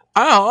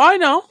 Oh, I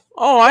know.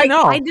 I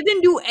know. I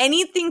didn't do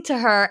anything to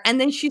her. And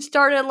then she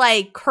started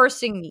like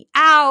cursing me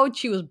out.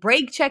 She was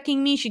brake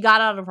checking me. She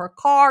got out of her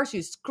car. She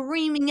was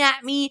screaming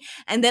at me.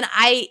 And then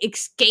I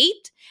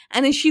escaped.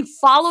 And then she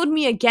followed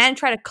me again,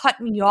 tried to cut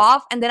me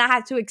off. And then I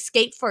had to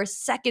escape for a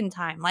second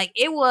time. Like,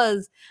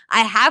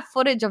 I have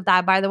footage of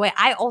that, by the way.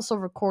 I also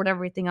record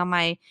everything on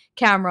my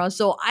camera.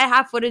 So I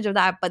have footage of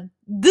that. But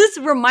this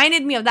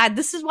reminded me of that.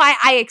 This is why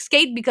I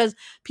escaped, because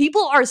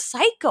people are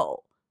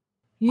psycho.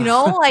 You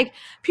know, like,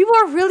 people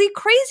are really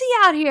crazy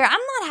out here. I'm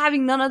not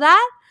having none of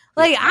that.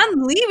 Like,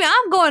 I'm leaving.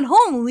 I'm going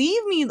home.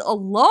 Leave me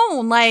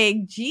alone.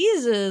 Like,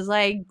 Jesus.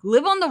 Like,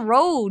 live on the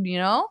road, you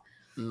know?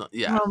 No,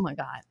 yeah. Oh, my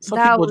God. Some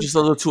people are just a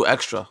little too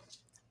extra.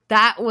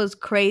 That was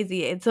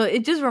crazy. So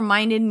it just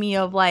reminded me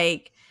of,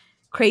 like,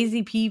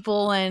 crazy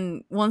people.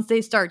 And once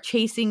they start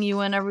chasing you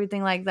and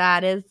everything like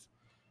that, it's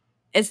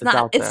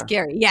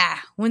scary. Yeah.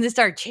 When they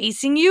start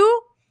chasing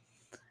you.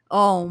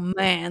 Oh,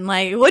 man.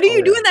 Like, what do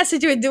you do in that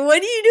situation? What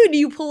do you do? Do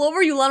you pull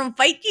over? You let them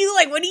fight you?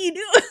 Like, what do you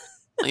do?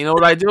 You know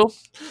what I do?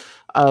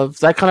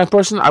 That kind of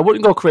person, I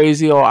wouldn't go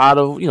crazy or out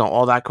of,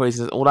 all that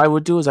craziness. What I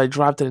would do is I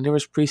drive to the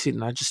nearest precinct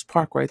and I just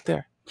park right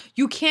there.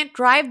 You can't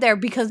drive there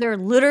because they're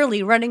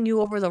literally running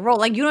you over the road.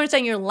 Like, you don't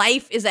understand, your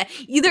life is that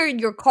either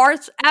your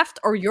car's effed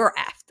or you're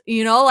effed.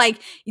 You know,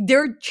 like,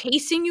 they're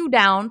chasing you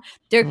down,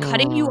 they're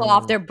cutting you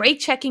off, they're brake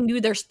checking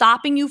you, they're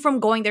stopping you from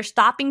going, they're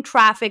stopping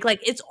traffic.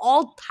 Like, it's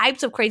all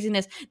types of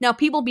craziness. Now,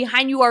 people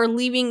behind you are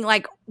leaving,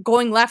 like,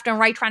 going left and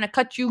right, trying to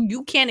cut you.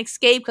 You can't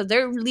escape because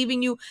they're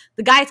leaving you.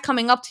 The guy's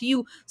coming up to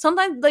you.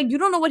 Sometimes, like, you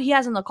don't know what he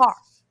has in the car.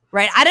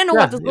 Right? I didn't know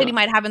what this lady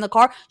might have in the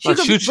car. She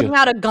could bring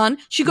out a gun.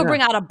 She could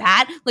bring out a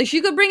bat. Like, she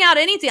could bring out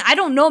anything. I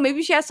don't know.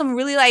 Maybe she has some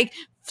really, like,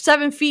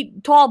 7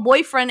 feet tall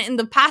boyfriend in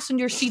the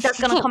passenger seat that's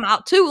going to come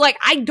out too. Like,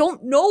 I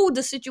don't know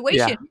the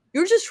situation. Yeah.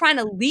 You're just trying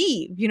to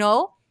leave, you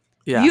know?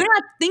 Yeah. You're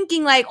not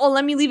thinking like, oh,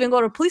 let me leave and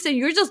go to a police station.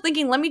 You're just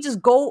thinking, let me just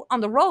go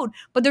on the road.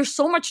 But there's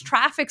so much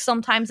traffic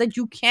sometimes that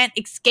you can't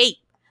escape.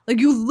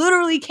 Like, you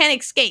literally can't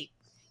escape.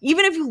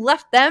 Even if you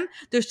left them,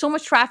 there's so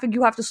much traffic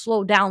you have to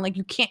slow down. Like,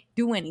 you can't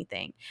do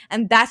anything.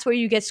 And that's where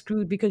you get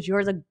screwed because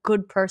you're the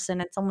good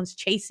person and someone's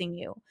chasing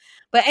you.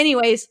 But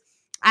anyways,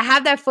 I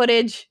have that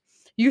footage.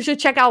 You should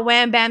check out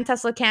Wham Bam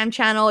Tesla Cam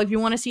channel if you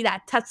want to see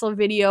that Tesla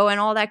video and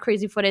all that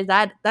crazy footage.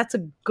 That's a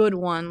good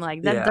one.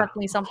 Like, that's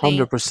definitely something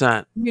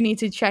 100%. You need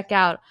to check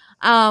out.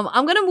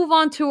 I'm going to move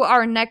on to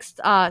our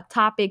next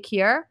topic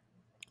here.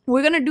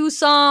 We're going to do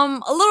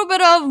a little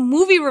bit of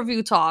movie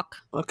review talk.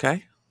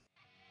 Okay.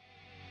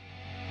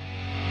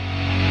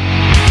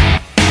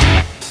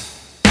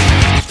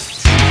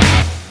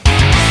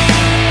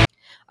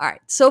 All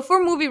right, so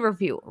for movie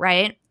review,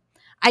 right?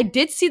 I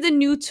did see the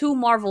new 2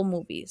 Marvel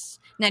movies.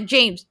 Now,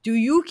 James, do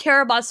you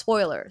care about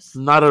spoilers?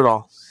 Not at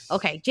all.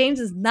 Okay, James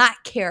does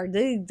not care.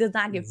 He does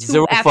not give 2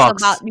 Zero F's fucks.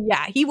 about.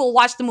 Yeah, he will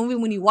watch the movie.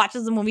 When he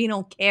watches the movie, he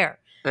don't care.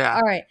 Yeah.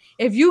 All right,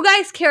 if you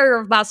guys care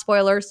about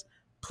spoilers,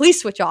 please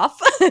switch off.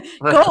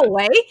 Go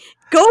away.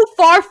 Go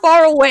far,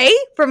 far away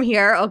from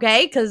here,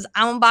 okay? Because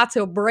I'm about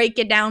to break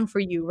it down for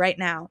you right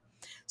now.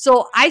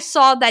 So I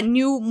saw that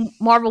new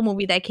Marvel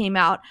movie that came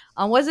out.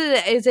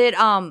 Is it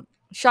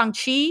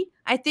Shang-Chi?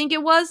 I think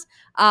it was.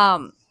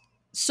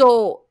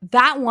 So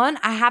that one,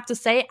 I have to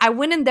say, I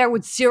went in there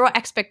with 0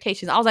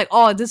 expectations. I was like,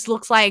 oh, this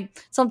looks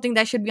like something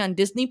that should be on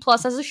Disney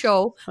Plus as a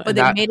show, but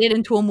they made it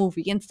into a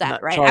movie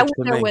instead, right? I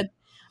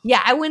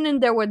went in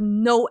there with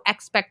no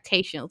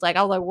expectations. Like,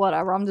 I was like,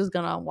 whatever, I'm just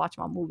gonna watch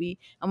my movie.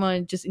 I'm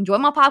gonna just enjoy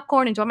my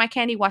popcorn, enjoy my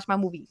candy, watch my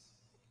movie.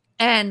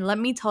 And let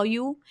me tell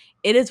you,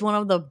 it is one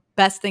of the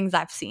best things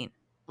I've seen.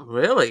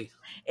 Really?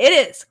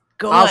 It is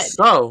good. How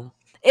so?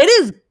 It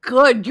is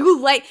good.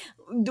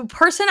 The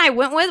person I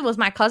went with was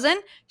my cousin.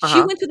 She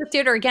went to the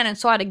theater again and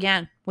saw it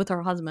again with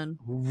her husband.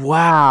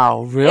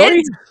 Wow, really? It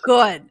is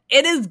good.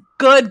 It is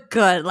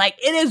good. Like,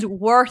 it is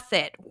worth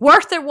it.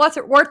 Worth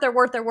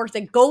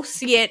it. Go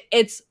see it.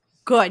 It's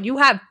good. You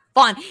have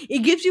fun. It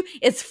gives you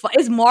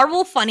it's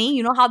Marvel funny.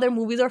 You know how their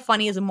movies are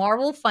funny. It's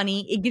Marvel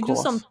funny. It gives you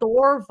some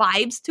Thor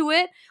vibes to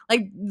it.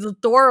 Like the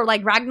Thor,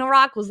 like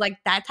Ragnarok was like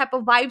that type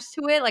of vibes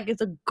to it. Like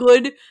it's a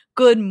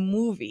good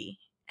movie.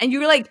 And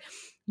you're like,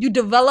 you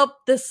develop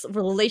this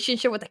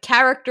relationship with the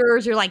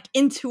characters. You're like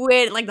into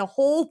it. Like the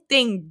whole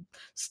thing,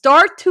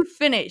 start to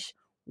finish,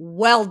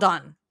 well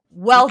done.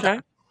 Well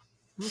done.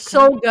 Okay.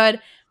 So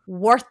good.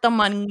 Worth the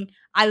money.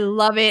 I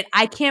love it.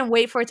 I can't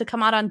wait for it to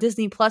come out on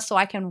Disney Plus so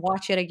I can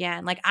watch it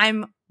again. Like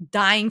I'm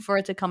dying for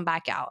it to come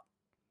back out.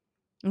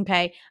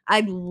 Okay.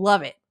 I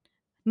love it.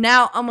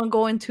 Now I'm going to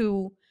go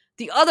into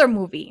the other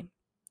movie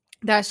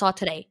that I saw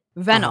today.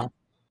 Venom.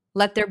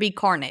 Let There Be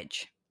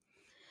Carnage.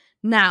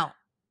 Now,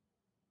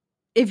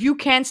 if you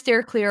can't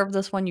steer clear of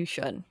this one, you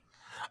should.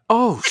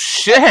 Oh,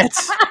 shit.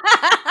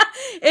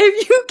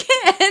 If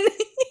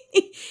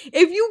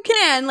you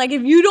can, like,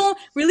 if you don't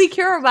really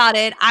care about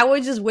it, I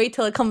would just wait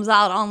till it comes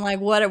out on,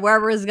 like,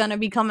 wherever is going to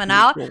be coming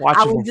out. Watch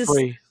it for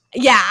free.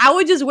 Yeah, I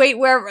would just wait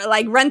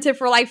like, rent it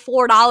for, like,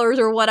 $4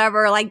 or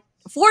whatever. Like,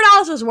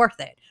 $4 is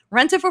worth it.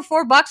 Rent it for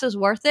 $4 is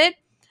worth it.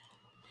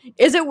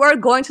 Is it worth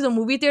going to the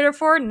movie theater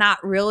for?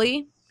 Not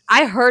really.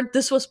 I heard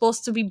this was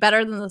supposed to be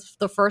better than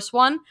the first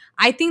one.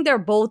 I think they're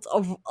both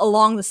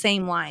along the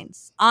same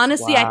lines.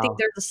 Honestly, wow. I think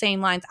they're the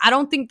same lines. I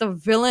don't think the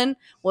villain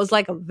was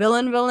like a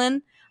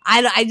villain.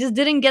 I just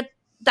didn't get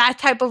that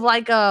type of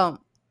like I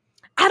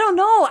don't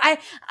know.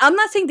 I'm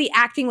not saying the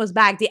acting was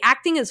bad. The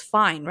acting is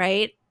fine,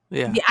 right?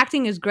 Yeah. The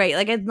acting is great.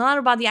 Like it's not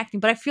about the acting,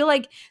 but I feel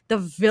like the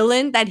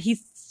villain that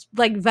he's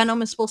like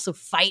Venom is supposed to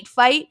fight,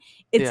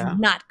 it's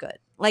not good.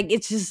 Like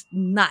it's just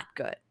not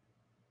good.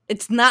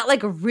 It's not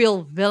like a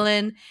real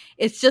villain.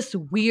 It's just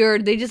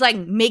weird. They just like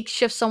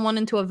makeshift someone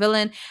into a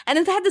villain. And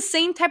it had the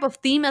same type of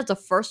theme as the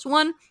first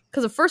one.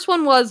 Because the first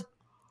one was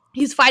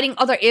he's fighting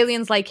other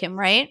aliens like him,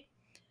 right?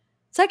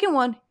 Second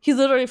one, he's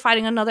literally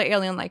fighting another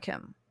alien like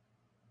him.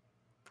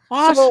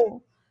 What?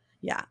 So,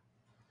 yeah.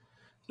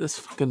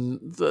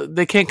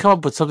 They can't come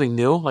up with something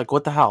new? Like,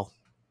 what the hell?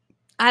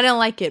 I don't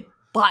like it.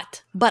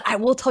 But I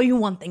will tell you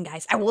one thing,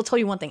 guys.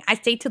 I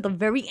stayed to the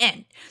very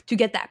end to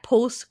get that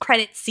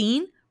post-credit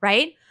scene,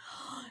 right?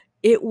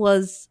 It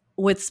was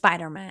with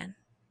Spider-Man.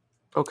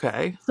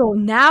 Okay. So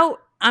now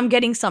I'm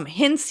getting some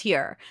hints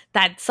here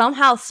that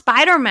somehow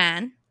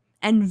Spider-Man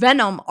and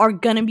Venom are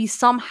going to be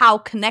somehow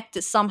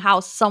connected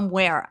somehow,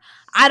 somewhere.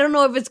 I don't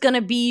know if it's going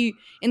to be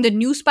in the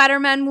new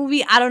Spider-Man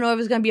movie. I don't know if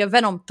it's going to be a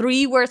Venom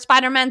 3 where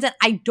Spider-Man's in.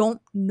 I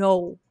don't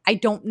know.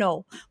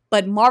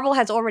 But Marvel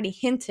has already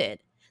hinted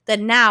that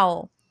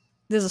now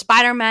there's a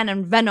Spider-Man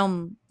and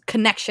Venom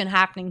connection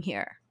happening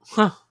here.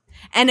 Huh.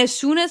 And as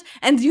soon as,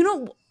 and you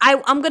know,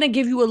 I'm going to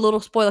give you a little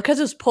spoiler because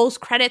it's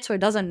post-credit, so it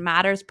doesn't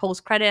matter. It's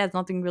post-credit, has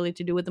nothing really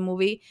to do with the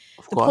movie.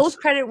 The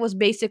post-credit was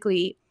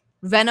basically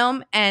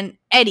Venom and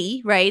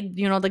Eddie, right?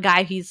 You know, the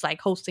guy he's like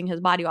hosting his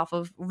body off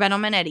of.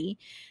 Venom and Eddie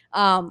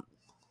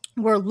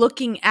were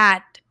looking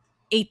at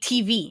a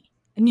TV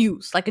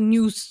news, like a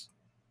news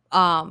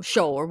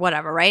show or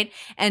whatever, right?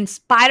 And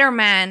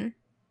Spider-Man,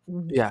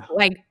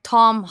 like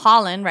Tom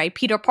Holland, right?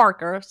 Peter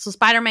Parker. So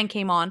Spider-Man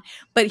came on,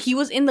 but he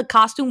was in the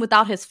costume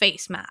without his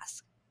face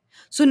mask.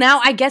 So now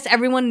I guess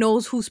everyone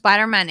knows who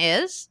Spider-Man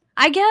is,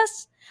 I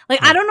guess.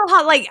 Like, I don't know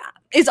how, like,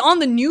 it's on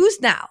the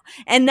news now.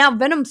 And now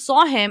Venom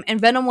saw him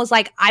and Venom was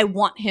like, I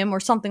want him or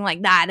something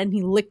like that. And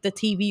he licked the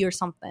TV or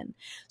something.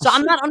 So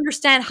I'm not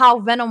understand how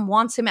Venom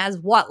wants him as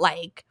what,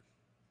 like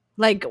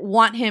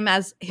want him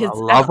as his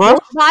lover?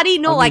 Body?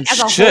 No, like as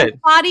a whole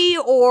body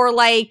or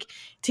like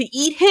to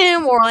eat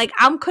him or like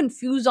I'm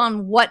confused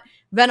on what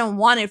Venom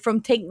wanted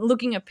from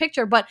looking at a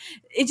picture, but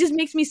it just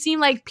makes me seem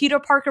like Peter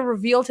Parker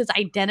revealed his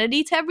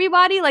identity to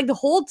everybody. Like the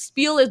whole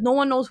spiel is no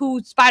one knows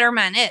who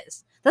Spider-Man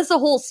is. That's the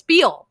whole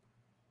spiel.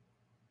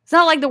 It's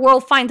not like the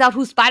world finds out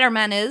who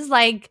Spider-Man is.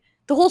 Like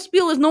the whole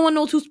spiel is no one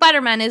knows who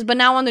Spider-Man is, but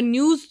now on the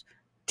news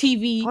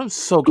TV. I'm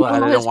so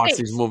glad I didn't watch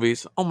these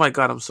movies. Oh my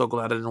God, I'm so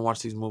glad I didn't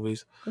watch these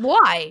movies.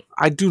 Why?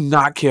 I do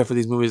not care for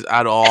these movies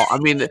at all. I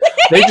mean,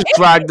 they just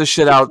drag the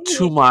shit out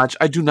too much.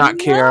 I do not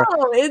care.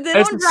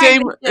 It's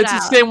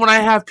the same when I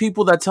have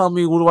people that tell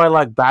me, "What do I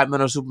like,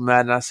 Batman or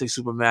Superman?" And I say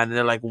Superman, and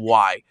they're like,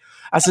 "Why?"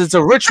 I said, "It's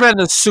a rich man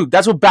in a suit.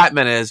 That's what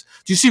Batman is.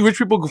 Do you see rich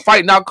people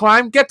fighting out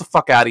crime? Get the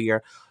fuck out of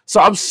here." So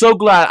I'm so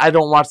glad I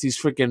don't watch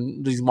these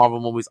Marvel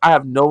movies. I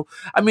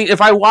mean, if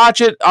I watch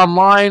it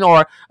online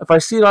or if I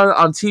see it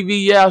on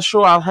TV, yeah,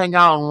 sure, I'll hang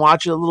out and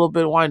watch it a little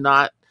bit. Why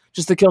not?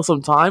 Just to kill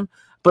some time.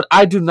 But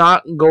I do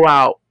not go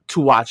out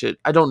to watch it.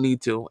 I don't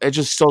need to. It's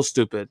just so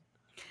stupid.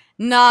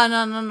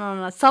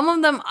 No. Some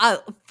of them,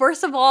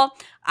 first of all,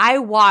 I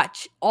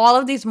watch all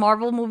of these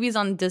Marvel movies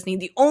on Disney.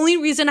 The only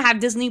reason I have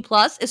Disney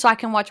Plus is so I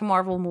can watch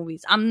Marvel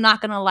movies. I'm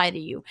not going to lie to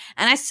you.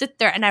 And I sit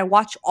there and I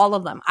watch all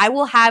of them. I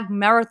will have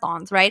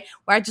marathons, right?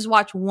 Where I just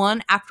watch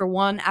one after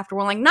one after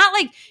one. Like, not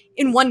like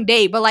in one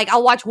day, but like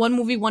I'll watch one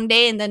movie one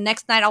day and then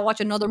next night I'll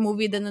watch another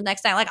movie. Then the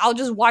next night, like I'll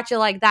just watch it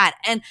like that.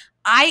 And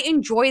I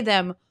enjoy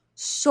them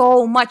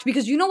so much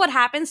because you know what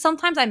happens?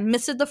 Sometimes I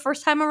miss it the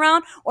first time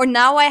around, or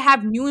now I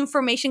have new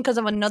information because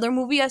of another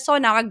movie I saw.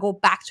 Now I go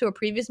back to a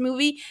previous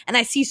movie and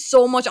I see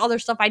so much other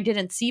stuff I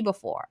didn't see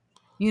before,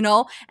 you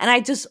know? And I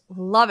just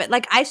love it.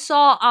 Like I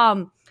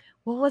saw,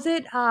 what was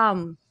it?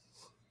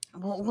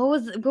 What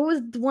was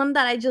the one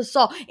that I just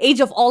saw? Age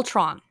of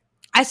Ultron.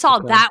 I saw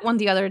Okay. that one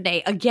the other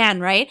day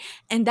again, right?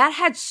 And that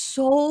had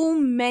so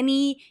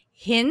many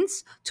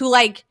hints to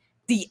like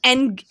the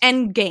end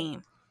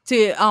game,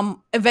 to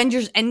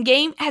Avengers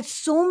Endgame. It had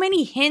so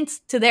many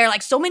hints to there,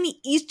 like so many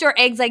Easter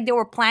eggs, like they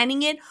were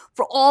planning it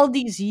for all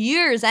these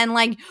years, and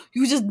like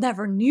you just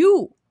never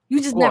knew. You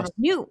just never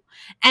knew.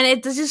 And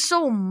it's just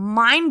so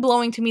mind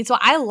blowing to me. So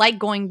I like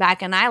going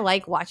back and I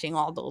like watching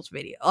all those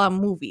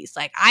movies.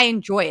 Like I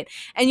enjoy it.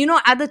 And you know,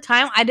 at the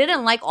time, I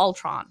didn't like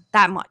Ultron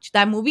that much.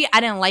 That movie, I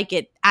didn't like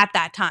it at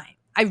that time.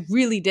 I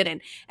really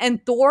didn't.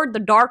 And Thor,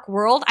 The Dark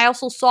World, I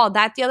also saw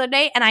that the other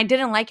day. And I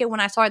didn't like it when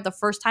I saw it the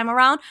first time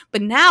around.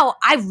 But now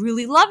I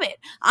really love it.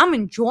 I'm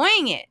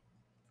enjoying it.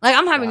 Like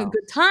I'm having a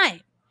good time.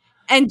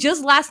 And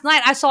just last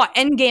night, I saw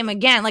Endgame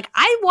again. Like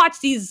I watch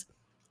these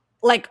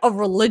like a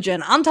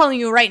religion. I'm telling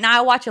you right now,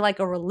 I watch it like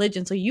a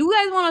religion. So you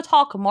guys want to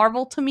talk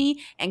Marvel to me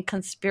and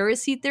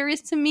conspiracy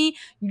theories to me,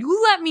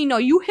 you let me know.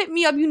 You hit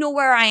me up, you know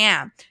where I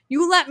am.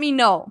 You let me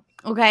know,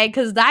 okay?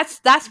 Because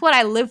that's what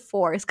I live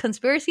for, is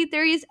conspiracy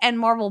theories and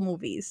Marvel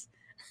movies.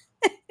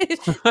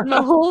 That's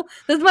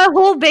my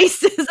whole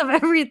basis of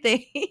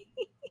everything.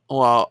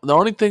 Well, the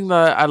only thing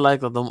that I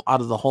like out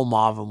of the whole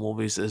Marvel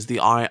movies is the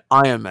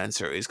Iron Man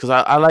series, because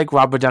I like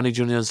Robert Downey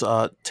Jr.'s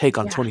take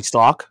on Tony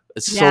Stark.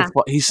 It's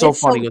he's so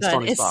funny with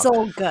Tony Stark. It's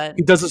so good.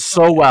 He does it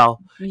so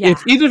well. Yeah.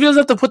 Even if he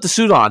doesn't have to put the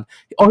suit on,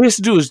 all he has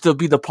to do is to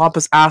be the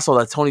pompous asshole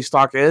that Tony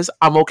Stark is.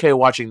 I'm okay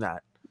watching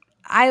that.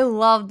 I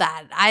love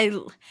that.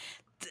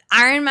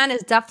 Iron Man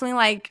is definitely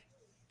like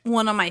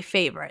one of my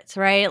favorites,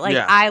 right? Like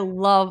I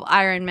love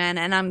Iron Man,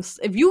 and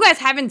if you guys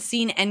haven't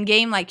seen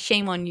Endgame, like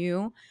shame on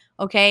you.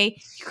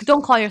 Okay,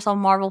 don't call yourself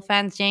Marvel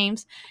fans,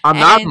 James. I'm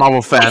not a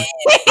Marvel fan.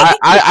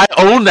 I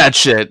own that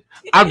shit.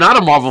 I'm not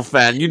a Marvel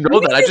fan. You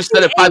know that. I just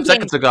said it 5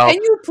 seconds ago. Can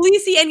you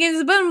please see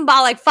Endgames? It's been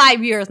about like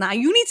 5 years now.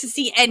 You need to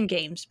see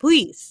Endgames,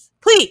 please,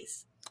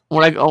 please.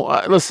 When I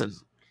go, listen.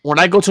 When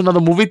I go to another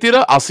movie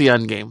theater, I'll see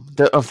Endgame.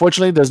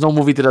 Unfortunately, there's no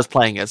movie theaters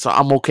playing it, so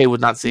I'm okay with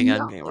not seeing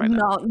Endgame right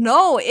now.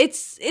 No,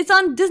 it's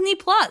on Disney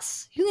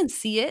Plus. You can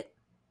see it.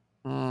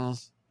 You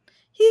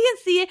can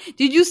see it.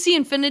 Did you see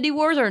Infinity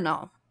Wars or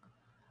no?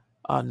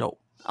 No.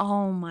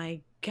 Oh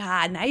my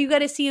God. Now you got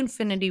to see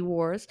Infinity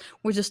Wars,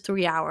 which is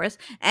 3 hours.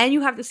 And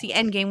you have to see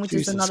Endgame, which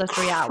is another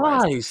 3 hours.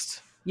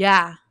 Christ.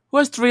 Yeah. Who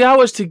has 3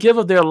 hours to give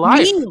of their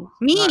life?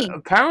 Me.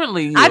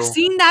 Apparently you. I've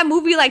seen that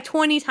movie like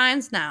 20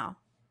 times now.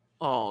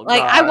 Oh,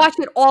 like, God. I watch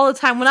it all the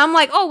time. When I'm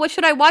like, oh, what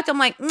should I watch? I'm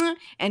like,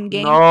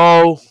 Endgame.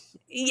 No.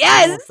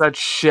 Yes. That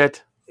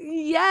shit.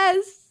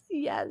 Yes.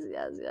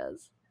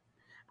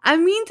 I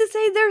mean to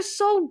say they're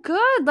so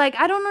good. Like,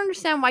 I don't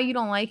understand why you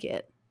don't like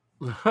it.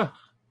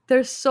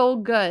 They're so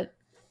good.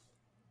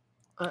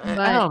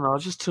 I don't know.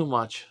 It's just too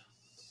much.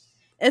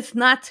 It's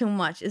not too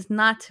much. It's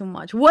not too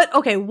much.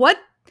 What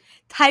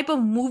type of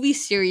movie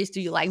series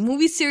do you like?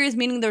 Movie series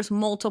meaning there's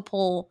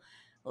multiple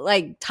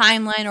like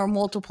timeline or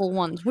multiple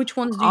ones. Which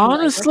ones do you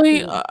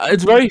Honestly, like?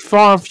 it's very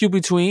far and few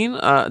between.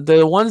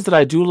 The ones that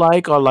I do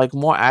like are like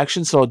more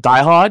action. So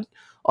Die Hard,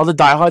 all the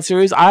Die Hard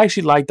series. I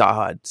actually like Die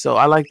Hard. So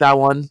I like that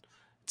one.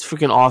 It's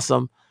freaking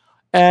awesome.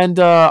 And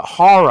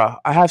horror.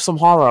 I have some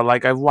horror.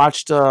 Like I've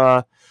watched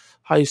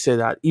how you say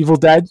that? Evil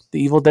Dead, the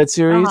Evil Dead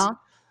series.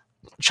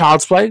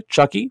 Child's Play,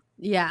 Chucky.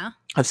 Yeah.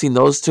 I've seen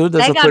those two.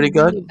 Those are pretty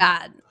good. Really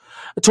bad.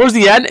 Towards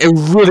the end, it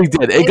really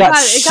did. It got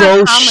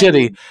so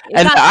shitty.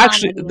 And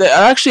they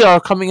actually are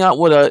coming out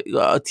with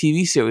a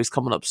TV series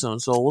coming up soon.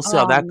 So we'll see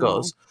how that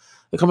goes.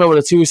 They're coming out with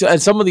a TV series.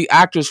 And some of the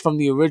actors from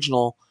the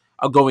original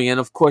are going in.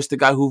 Of course, the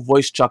guy who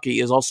voiced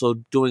Chucky is also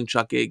doing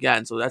Chucky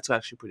again. So that's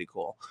actually pretty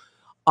cool.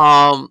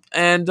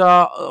 And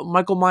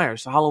Michael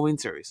Myers, the Halloween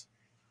series,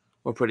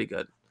 were pretty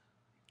good.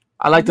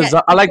 I like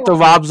the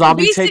Rob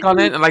Zombie take on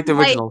it. I like the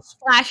originals.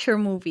 Slasher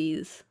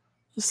movies.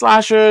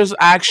 Slashers,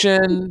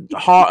 action,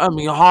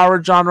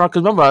 horror genre.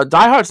 Because remember,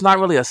 Die Hard's not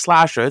really a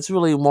slasher. It's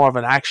really more of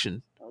an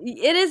action.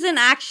 It is an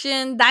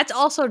action. That's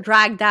also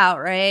dragged out,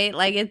 right?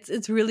 Like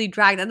it's really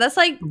dragged out. That's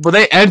like. But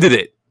they ended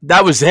it.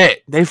 That was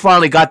it. They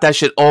finally got that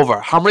shit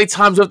over. How many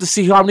times do we have to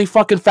see how many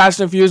fucking Fast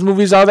and Furious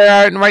movies are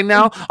there right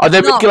now? Are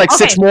they making like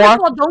 6 more? First of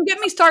all, don't get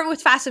me started with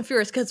Fast and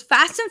Furious, because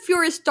Fast and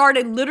Furious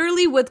started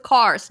literally with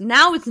cars.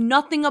 Now it's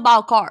nothing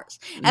about cars.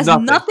 It has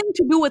nothing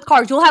to do with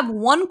cars. You'll have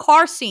one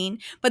car scene,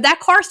 but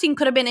that car scene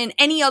could have been in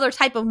any other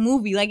type of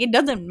movie. Like, it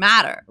doesn't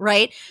matter,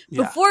 right?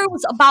 Yeah. Before it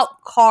was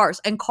about cars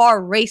and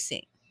car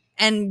racing.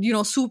 And,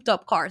 souped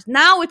up cars.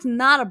 Now it's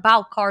not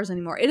about cars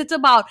anymore. It is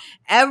about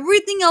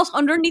everything else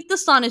underneath the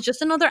sun. It's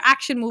just another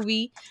action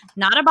movie,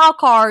 not about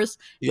cars.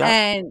 Yeah.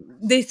 And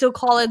they still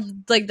call it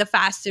like the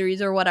Fast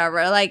series or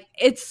whatever. Like,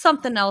 it's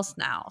something else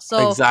now.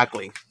 So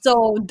exactly.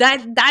 So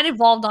that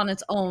evolved on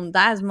its own.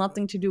 That has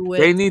nothing to do with.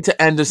 They need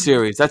to end the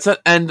series. That's an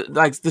end.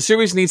 Like, the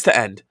series needs to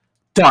end.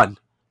 Done.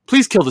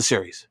 Please kill the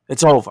series.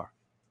 It's over.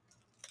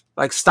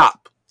 Like,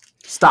 stop.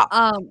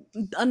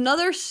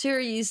 Another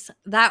series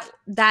that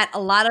a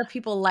lot of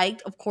people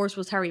liked, of course,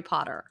 was Harry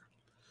Potter.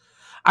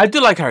 I do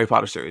like Harry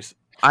Potter series.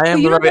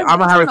 I'm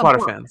a Harry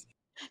Potter fan.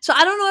 So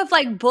I don't know if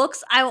like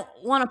books, I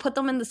want to put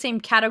them in the same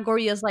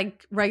category as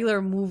like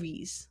regular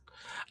movies.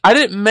 I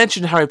didn't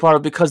mention Harry Potter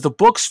because the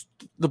books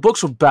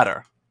were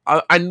better.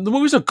 The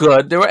movies are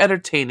good. They were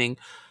entertaining.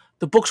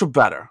 The books were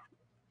better.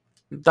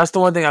 That's the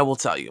one thing I will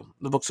tell you.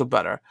 The books are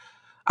better.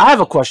 I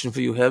have a question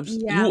for you, Hibbs.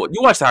 Yeah.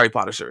 You watched the Harry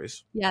Potter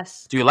series.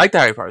 Yes. Do you like the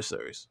Harry Potter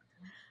series?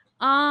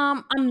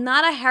 I'm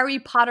not a Harry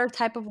Potter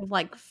type of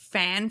like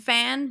fan,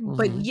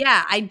 but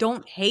yeah, I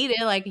don't hate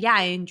it. Like, yeah,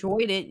 I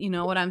enjoyed it. You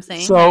know what I'm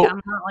saying? So, like, I'm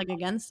not like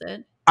against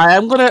it. I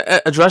am going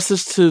to address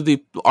this to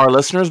our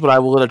listeners, but I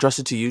will address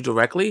it to you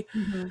directly.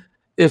 Mm-hmm.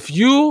 If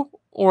you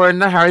were in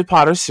the Harry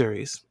Potter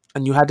series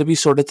and you had to be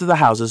sorted to the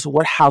houses,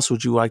 what house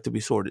would you like to be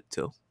sorted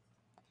to?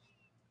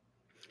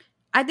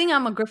 I think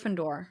I'm a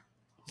Gryffindor.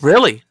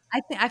 Really?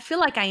 I feel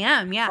like I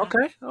am, yeah.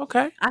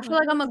 Okay. I feel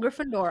like I'm a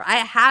Gryffindor. I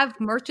have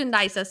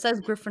merchandise that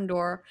says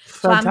Gryffindor,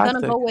 so Fantastic. I'm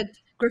gonna go with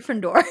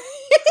Gryffindor.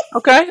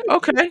 Okay.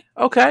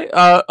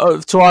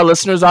 To our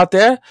listeners out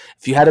there,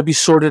 if you had to be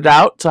sorted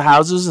out to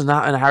houses in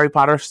a Harry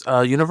Potter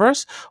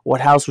universe, what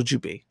house would you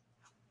be?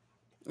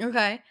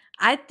 Okay,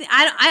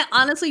 I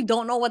honestly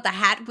don't know what the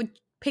hat would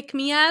pick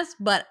me as,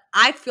 but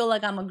I feel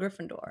like I'm a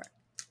Gryffindor.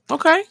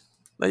 Okay,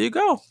 there you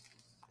go.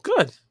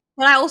 Good.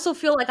 But I also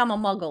feel like I'm a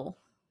Muggle.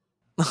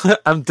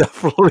 I'm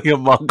definitely a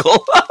Muggle.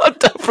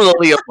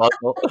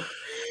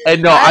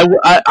 And no,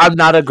 I'm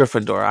not a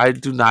Gryffindor. I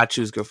do not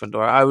choose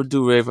Gryffindor. I would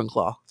do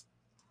Ravenclaw.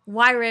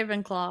 Why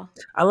Ravenclaw?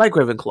 I like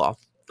Ravenclaw.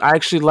 I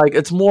actually like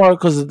it's more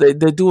because they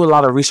do a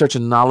lot of research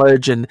and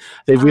knowledge, and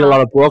they read a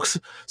lot of books.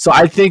 So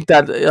I think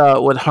that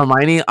with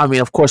Hermione, I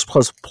mean, of course,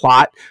 plus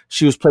plot,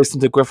 she was placed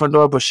into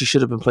Gryffindor, but she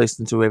should have been placed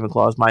into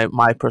Ravenclaw. Is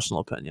my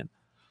personal opinion.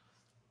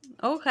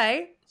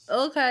 Okay.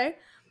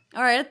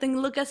 All right, I think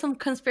look at some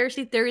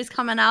conspiracy theories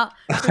coming out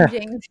from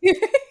James.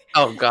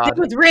 Oh God, it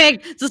was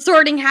rigged. The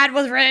Sorting Hat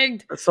was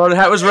rigged. The Sorting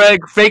Hat was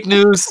rigged. Fake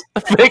news.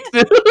 Fake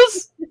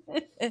news.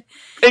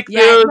 Fake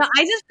news. No,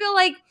 I just feel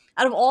like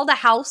out of all the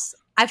house,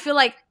 I feel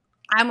like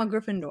I'm a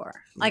Gryffindor.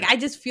 Like I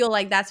just feel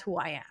like that's who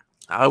I am.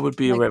 I would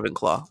be a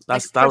Ravenclaw.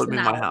 That would be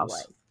my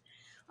house.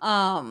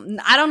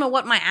 I don't know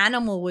what my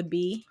animal would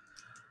be.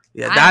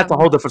 Yeah, that's a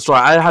whole different story.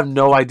 I have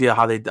no idea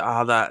how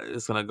that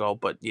is gonna go,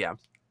 but yeah.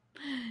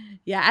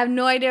 Yeah, I have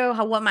no idea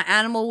what my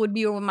animal would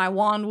be or what my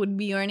wand would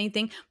be or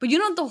anything. But you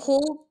know the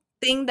whole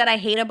thing that I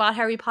hate about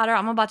Harry Potter?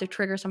 I'm about to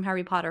trigger some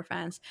Harry Potter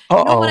fans. You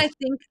know what I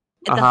think?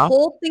 The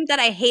whole thing that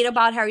I hate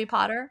about Harry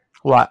Potter?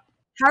 What?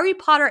 Harry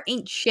Potter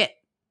ain't shit.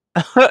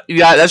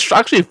 Yeah, that's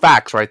actually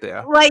facts right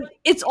there. Like,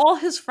 it's all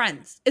his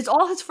friends. His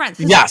friends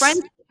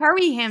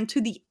carry him to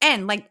the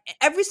end. Like,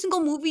 every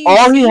single movie.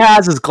 All he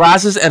has is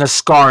glasses and a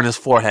scar on his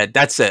forehead.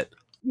 That's it.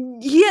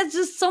 He has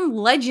just some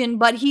legend,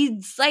 but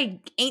he's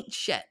like ain't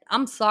shit.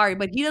 I'm sorry,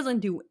 but he doesn't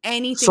do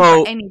anything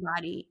for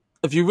anybody.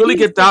 If you really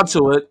get down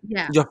to it,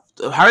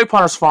 Harry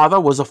Potter's father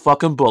was a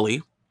fucking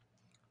bully.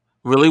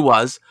 Really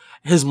was.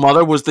 His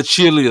mother was the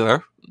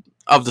cheerleader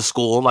of the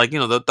school, like, you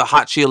know, the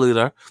hot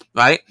cheerleader,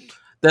 right?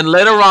 Then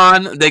later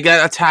on, they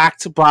get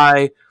attacked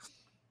by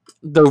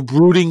the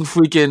brooding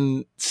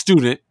freaking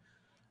student.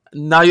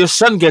 Now your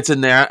son gets in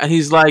there, and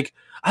he's like,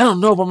 I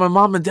don't know about my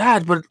mom and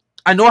dad, but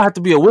I know I have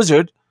to be a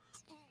wizard.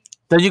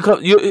 Then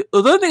the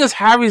other thing is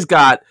Harry's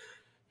got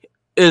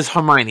is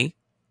Hermione.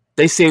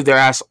 They save their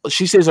ass.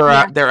 She saves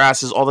their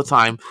asses all the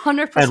time.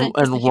 100%.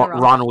 And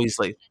Ron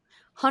Weasley.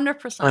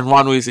 100%. And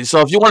Ron Weasley. So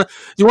if you want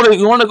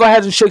to go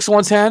ahead and shake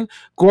someone's hand,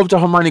 go up to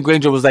Hermione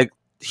Granger. Was like,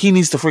 he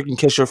needs to freaking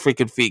kiss your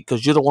freaking feet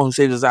because you're the one who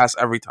saves his ass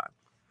every time.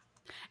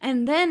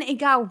 And then it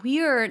got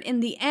weird in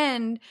the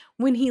end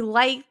when he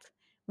liked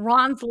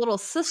Ron's little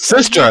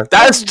sister.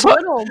 That's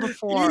little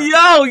before.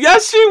 Yo,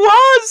 yes, she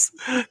was.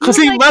 Because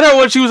he met her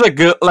when she was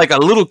like a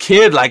little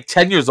kid, like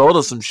 10 years old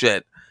or some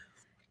shit.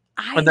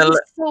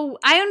 So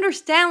I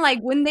understand, like,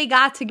 when they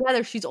got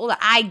together, she's older.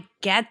 I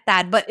get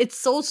that, but it's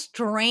so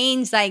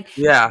strange. Like,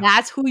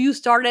 that's who you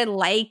started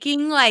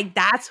liking. Like,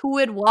 that's who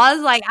it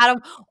was. Like, out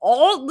of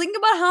all, think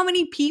about how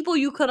many people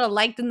you could have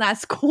liked in that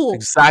school.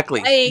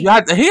 Exactly.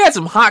 Like, he had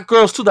some hot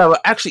girls too that were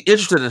actually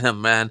interested in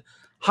him, man.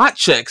 Hot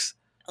chicks.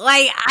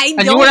 Like,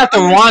 and you went after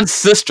Ron's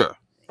sister.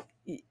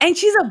 And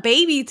she's a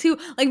baby too.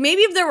 Like,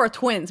 maybe if there were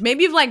twins,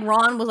 maybe if like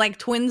Ron was like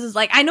twins, is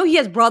like, I know he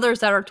has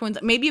brothers that are twins.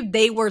 Maybe if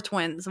they were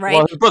twins, right?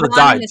 Well, his brother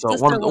died, so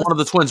one of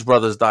the twins'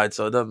 brothers died,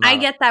 so it doesn't matter. I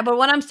get that, but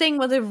what I'm saying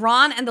was if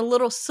Ron and the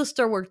little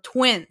sister were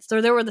twins,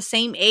 or they were the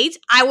same age,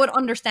 I would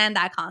understand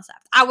that concept.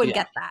 I would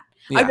get that.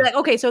 Yeah. I'd be like,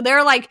 okay, so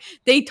they're like,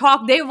 they've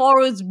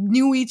always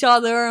knew each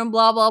other and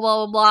blah blah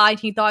blah blah blah. And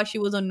he thought she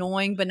was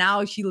annoying, but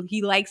now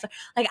he likes her.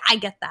 Like, I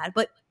get that,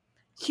 but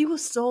she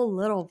was so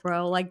little,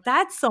 bro. Like,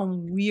 that's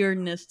some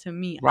weirdness to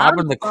me.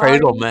 Robbing the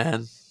cradle,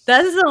 man.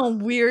 That's some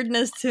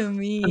weirdness to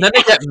me. And then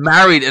they get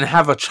married and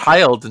have a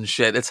child and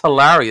shit. It's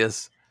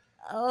hilarious.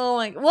 Oh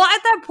my! Well,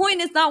 at that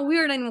point, it's not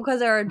weird anymore because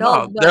they're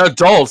adults. No, they're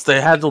adults.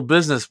 They handle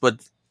business,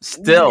 but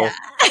Still. Yeah.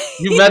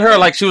 You met her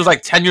like she was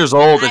like 10 years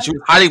old and she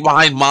was hiding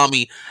behind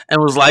mommy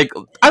and was like,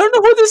 I don't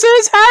know who this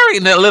is, Harry.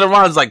 And then later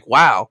on, it's like,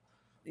 wow,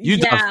 you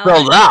done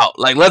filled out.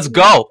 Like, let's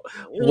go.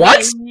 What?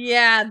 Like,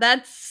 yeah,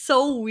 that's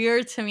so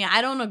weird to me.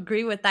 I don't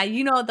agree with that.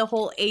 You know, the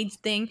whole age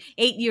thing.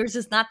 8 years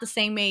is not the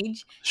same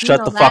age. You Shut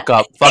know the that. fuck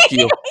up. Fuck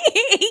you.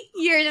 8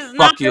 years is Fuck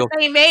not you.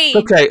 the same age.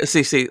 Okay,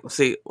 see.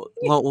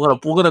 We're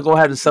gonna go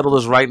ahead and settle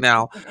this right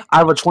now. I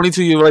have a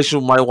 22-year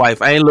relationship with my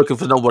wife. I ain't looking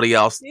for nobody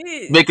else.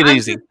 Make it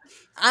easy.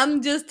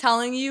 I'm just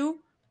telling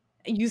you.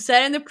 You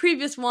said in the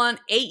previous one,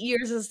 8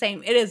 years is the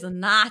same. It is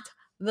not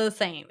the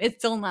same. It's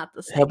still not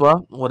the same.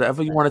 Heba,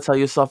 whatever you want to tell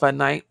yourself at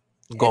night,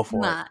 go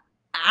for it.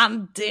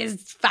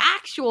 It's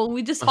factual.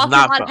 We just It's talked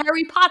not about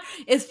Harry Potter.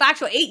 It's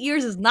factual. 8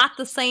 years is not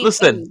the same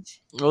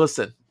age.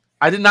 Listen.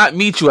 I did not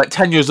meet you at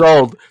 10 years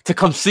old to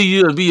come see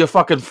you and be your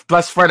fucking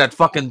best friend at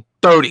fucking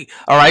 30.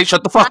 All right?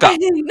 Shut the fuck up.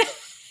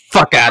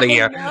 Fuck out of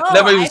here.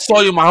 Never even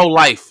saw you my whole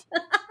life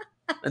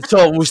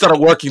until we started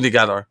working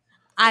together.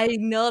 I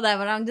know that,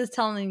 but I'm just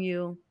telling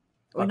you.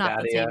 We're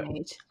not the same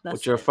age.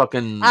 With your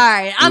fucking. All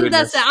right, I'm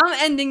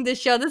ending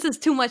this show. This is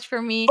too much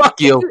for me. Fuck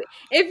you.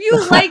 If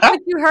you like what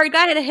you heard, go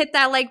ahead and hit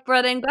that like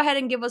button. Go ahead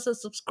and give us a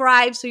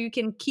subscribe so you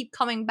can keep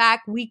coming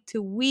back week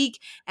to week,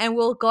 and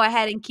we'll go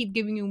ahead and keep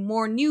giving you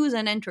more news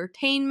and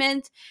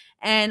entertainment.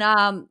 And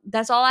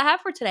that's all I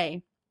have for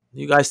today.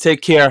 You guys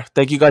take care.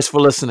 Thank you guys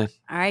for listening.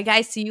 All right,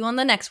 guys. See you on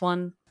the next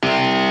one.